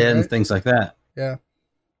Left 4 Dead and things like that. Yeah,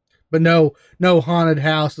 but no haunted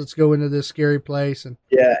house. Let's go into this scary place and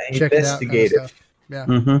check it out. Kind of Yeah.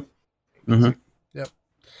 Mm-hmm. Mm-hmm. Yep.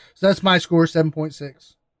 So that's my score,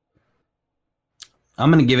 7.6.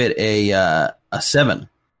 I'm going to give it a 7,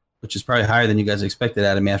 which is probably higher than you guys expected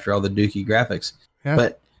out of me after all the dookie graphics. Yeah.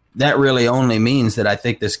 But that really only means that I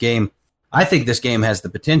think this game has the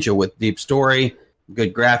potential with deep story,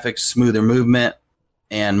 good graphics, smoother movement,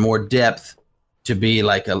 and more depth to be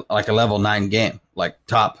like a level 9 game, like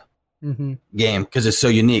top game, because it's so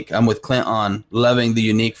unique. I'm with Clint on loving the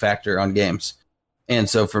unique factor on games. And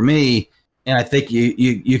so for me, and I think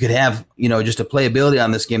you could have, just a playability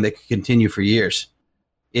on this game that could continue for years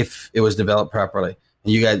if it was developed properly.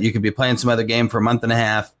 And you could be playing some other game for a month and a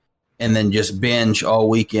half and then just binge all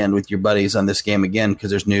weekend with your buddies on this game again because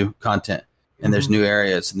there's new content and there's new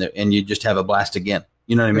areas and you just have a blast again.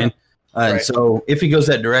 You know what I mean? Right. And so if he goes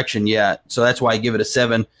that direction, yeah. So that's why I give it a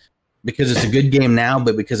 7, because it's a good game now,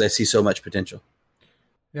 but because I see so much potential.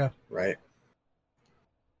 Yeah. Right.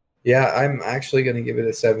 Yeah, I'm actually going to give it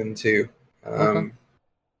a 7 too. And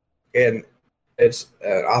it's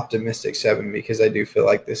an optimistic 7 because I do feel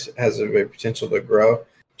like this has a great potential to grow.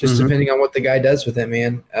 Just depending on what the guy does with it,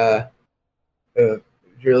 man. It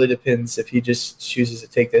really depends if he just chooses to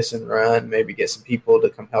take this and run, maybe get some people to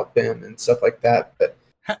come help him and stuff like that. But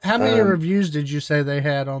how many reviews did you say they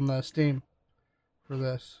had on the Steam for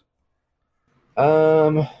this?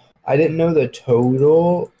 I didn't know the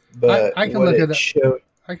total, but I can look it up. Showed,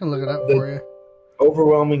 I can look it up for you.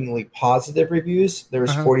 Overwhelmingly positive reviews. There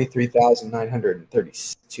was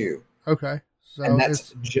 43,932. Okay. So and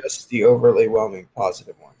that's just the overwhelming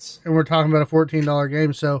positive ones. And we're talking about a $14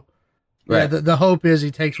 game, so yeah, the hope is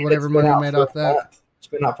he takes whatever money he made off that. It's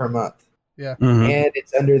been out for a month. Yeah. And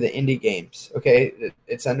it's under the indie games. Okay,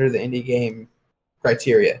 it's under the indie game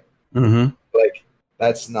criteria. Like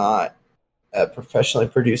that's not a professionally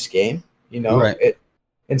produced game, Right.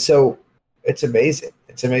 And so it's amazing.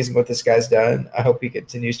 It's amazing what this guy's done. I hope he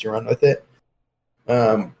continues to run with it.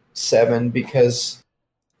 7 because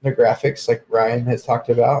the graphics, like Ryan has talked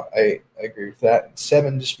about, I agree with that.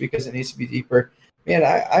 7 just because it needs to be deeper. Man,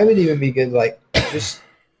 I would even be good like just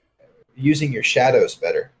using your shadows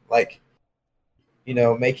better, like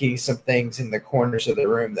making some things in the corners of the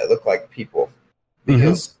room that look like people,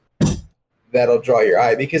 because that'll draw your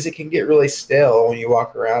eye, because it can get really stale when you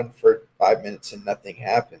walk around for 5 minutes and nothing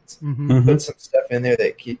happens. Put some stuff in there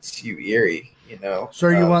that keeps you eerie, So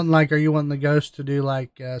are you wanting the ghost to do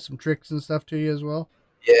like some tricks and stuff to you as well?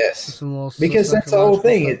 Yes, because that's the whole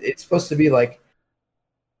thing. It's supposed to be like,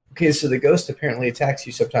 okay, so the ghost apparently attacks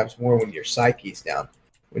you sometimes more when your psyche's down,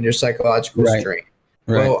 when your psychological strain.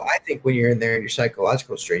 Right. Well, I think when you're in there in your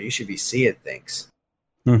psychological strain, you should be seeing things.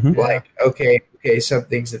 Like, okay,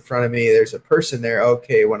 something's in front of me. There's a person there.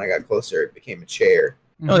 Okay, when I got closer, it became a chair.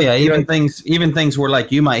 Oh yeah, even things where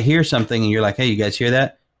like you might hear something and you're like, "Hey, you guys hear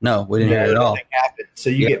that?" No, we didn't hear it at all. Happened.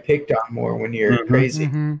 So you get picked on more when you're crazy.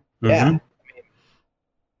 Yeah, I mean,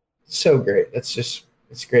 so great. It's a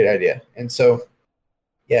great idea. And so,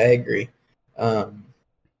 yeah, I agree.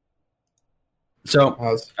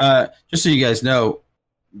 So, just so you guys know,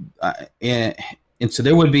 and so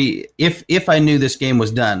there would be, if I knew this game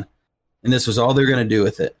was done and this was all they're going to do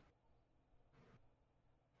with it,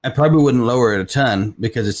 I probably wouldn't lower it a ton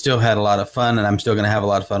because it still had a lot of fun and I'm still going to have a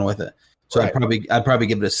lot of fun with it. So I'd probably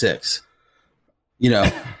give it a 6,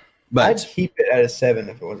 but I'd keep it at a 7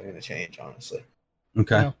 if it wasn't going to change, honestly.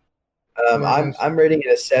 Okay. I'm rating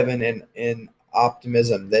it a 7 in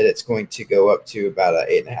optimism that it's going to go up to about a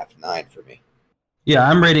 8.5 to 9 for me. Yeah,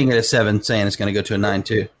 I'm rating it a 7, saying it's going to go to a 9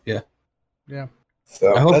 too. Yeah. Yeah.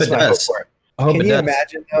 So I hope it does. Can you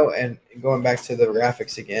imagine though? And going back to the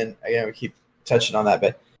graphics again, we keep touching on that,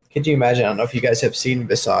 but could you imagine? I don't know if you guys have seen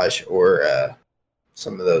Visage or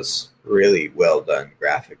some of those really well done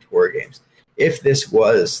graphic horror games. If this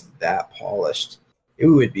was that polished, it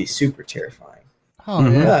would be super terrifying. Oh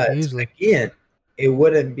yeah, easily. Again, it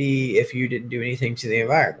wouldn't be if you didn't do anything to the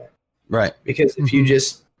environment, right? Because if you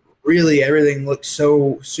just really everything looks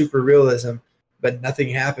so super realism, but nothing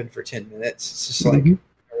happened for 10 minutes, it's just like you're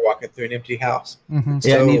walking through an empty house. So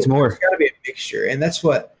yeah, it needs more. It's got to be a mixture, and that's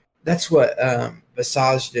what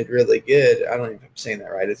Visage did really good. I don't even know if I'm saying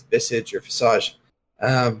that right. It's Visage or Visage.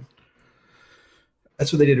 That's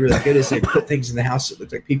what they did really good, is they put things in the house that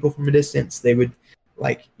looked like people from a distance. They would,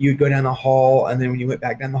 like, you'd go down the hall, and then when you went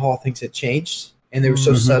back down the hall, things had changed, and they were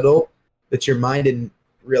so subtle that your mind didn't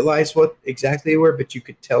realize what exactly they were, but you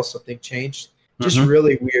could tell something changed. Just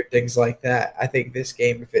really weird things like that. I think this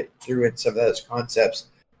game, if it threw in some of those concepts,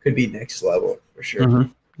 could be next level for sure.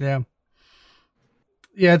 Yeah.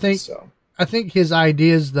 Yeah, I think his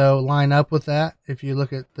ideas though line up with that. If you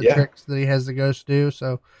look at the tricks that he has the ghost do,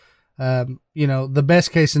 so The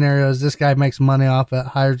best case scenario is this guy makes money off it,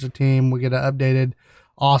 hires a team, we get an updated,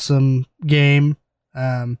 awesome game.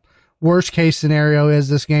 Worst case scenario is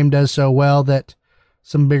this game does so well that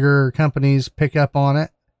some bigger companies pick up on it,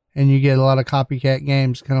 and you get a lot of copycat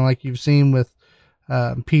games, kind of like you've seen with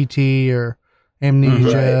PT or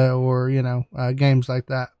Amnesia, or games like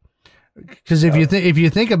that. Because if you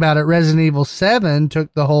think about it, Resident Evil 7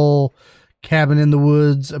 took the whole cabin in the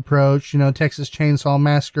woods approach, Texas Chainsaw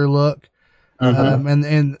Massacre look,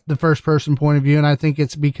 and the first person point of view. And I think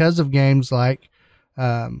it's because of games like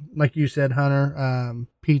you said, Hunter,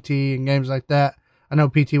 PT and games like that. I know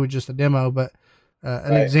PT was just a demo, but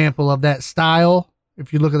an example of that style.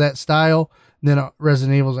 If you look at that style, then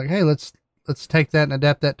Resident Evil's like, hey, let's take that and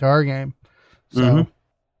adapt that to our game. So,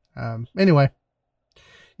 anyway,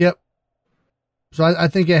 yep. So I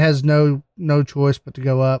think it has no choice but to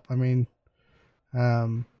go up. I mean,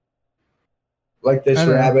 like this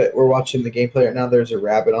rabbit, we're watching the gameplay right now. There's a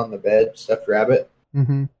rabbit on the bed, stuffed rabbit.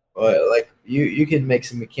 Mm-hmm. But like you can make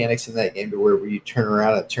some mechanics in that game to where you turn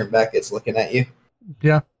around and turn back, it's looking at you.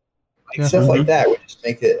 Yeah. Stuff like that would just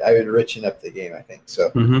make it. I would richen up the game, I think.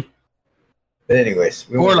 So. But anyways,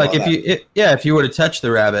 or like if you were to touch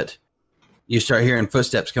the rabbit, you start hearing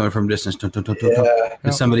footsteps coming from distance.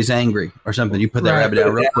 And somebody's angry or something. You put that rabbit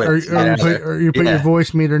down real quick. Or you put your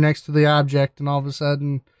voice meter next to the object, and all of a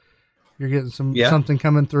sudden you're getting something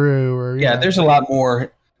coming through. Or there's a lot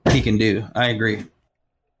more he can do. I agree.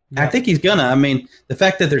 I think he's gonna. I mean, the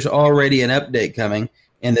fact that there's already an update coming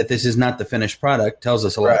and that this is not the finished product tells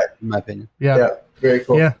us a lot, in my opinion. Yeah, very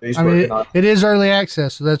cool. Yeah, it is early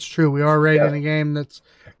access, so that's true. We are rating a game that's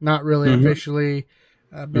not really officially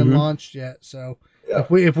been launched yet. So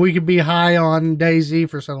if we could be high on DayZ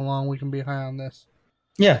for so long, we can be high on this.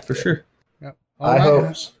 Yeah, for sure. Yep. I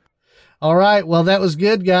hope. All right. Well, that was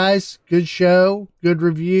good, guys. Good show. Good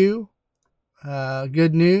review.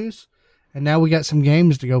 Good news. And now we got some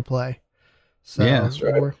games to go play. So that's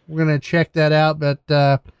right. We're going to check that out. But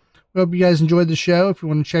we hope you guys enjoyed the show. If you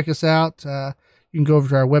want to check us out, you can go over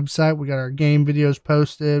to our website. We got our game videos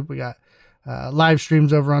posted. We got live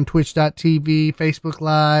streams over on twitch.tv, Facebook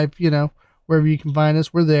Live, wherever you can find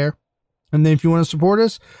us, we're there. And then if you want to support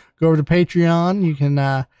us, go over to Patreon. You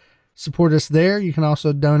can support us there. You can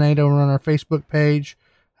also donate over on our Facebook page.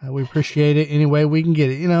 We appreciate it any way we can get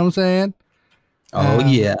it. You know what I'm saying? Oh,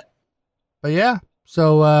 yeah. But yeah,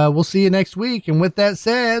 so we'll see you next week. And with that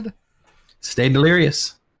said, stay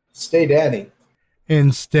delirious. Stay daddy.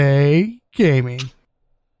 And stay gaming.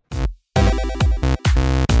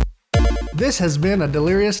 This has been a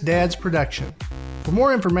Delirious Dads production. For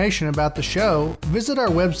more information about the show, visit our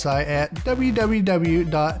website at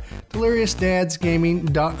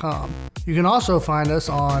www.deliriousdadsgaming.com. You can also find us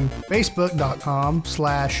on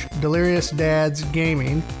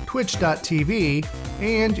facebook.com/deliriousdadsgaming, twitch.tv,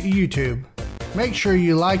 and YouTube. Make sure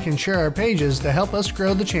you like and share our pages to help us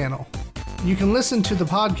grow the channel. You can listen to the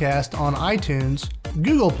podcast on iTunes,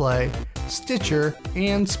 Google Play, Stitcher,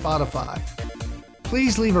 and Spotify.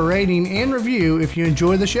 Please leave a rating and review if you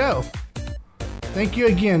enjoy the show. Thank you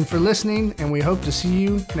again for listening, and we hope to see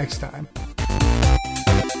you next time.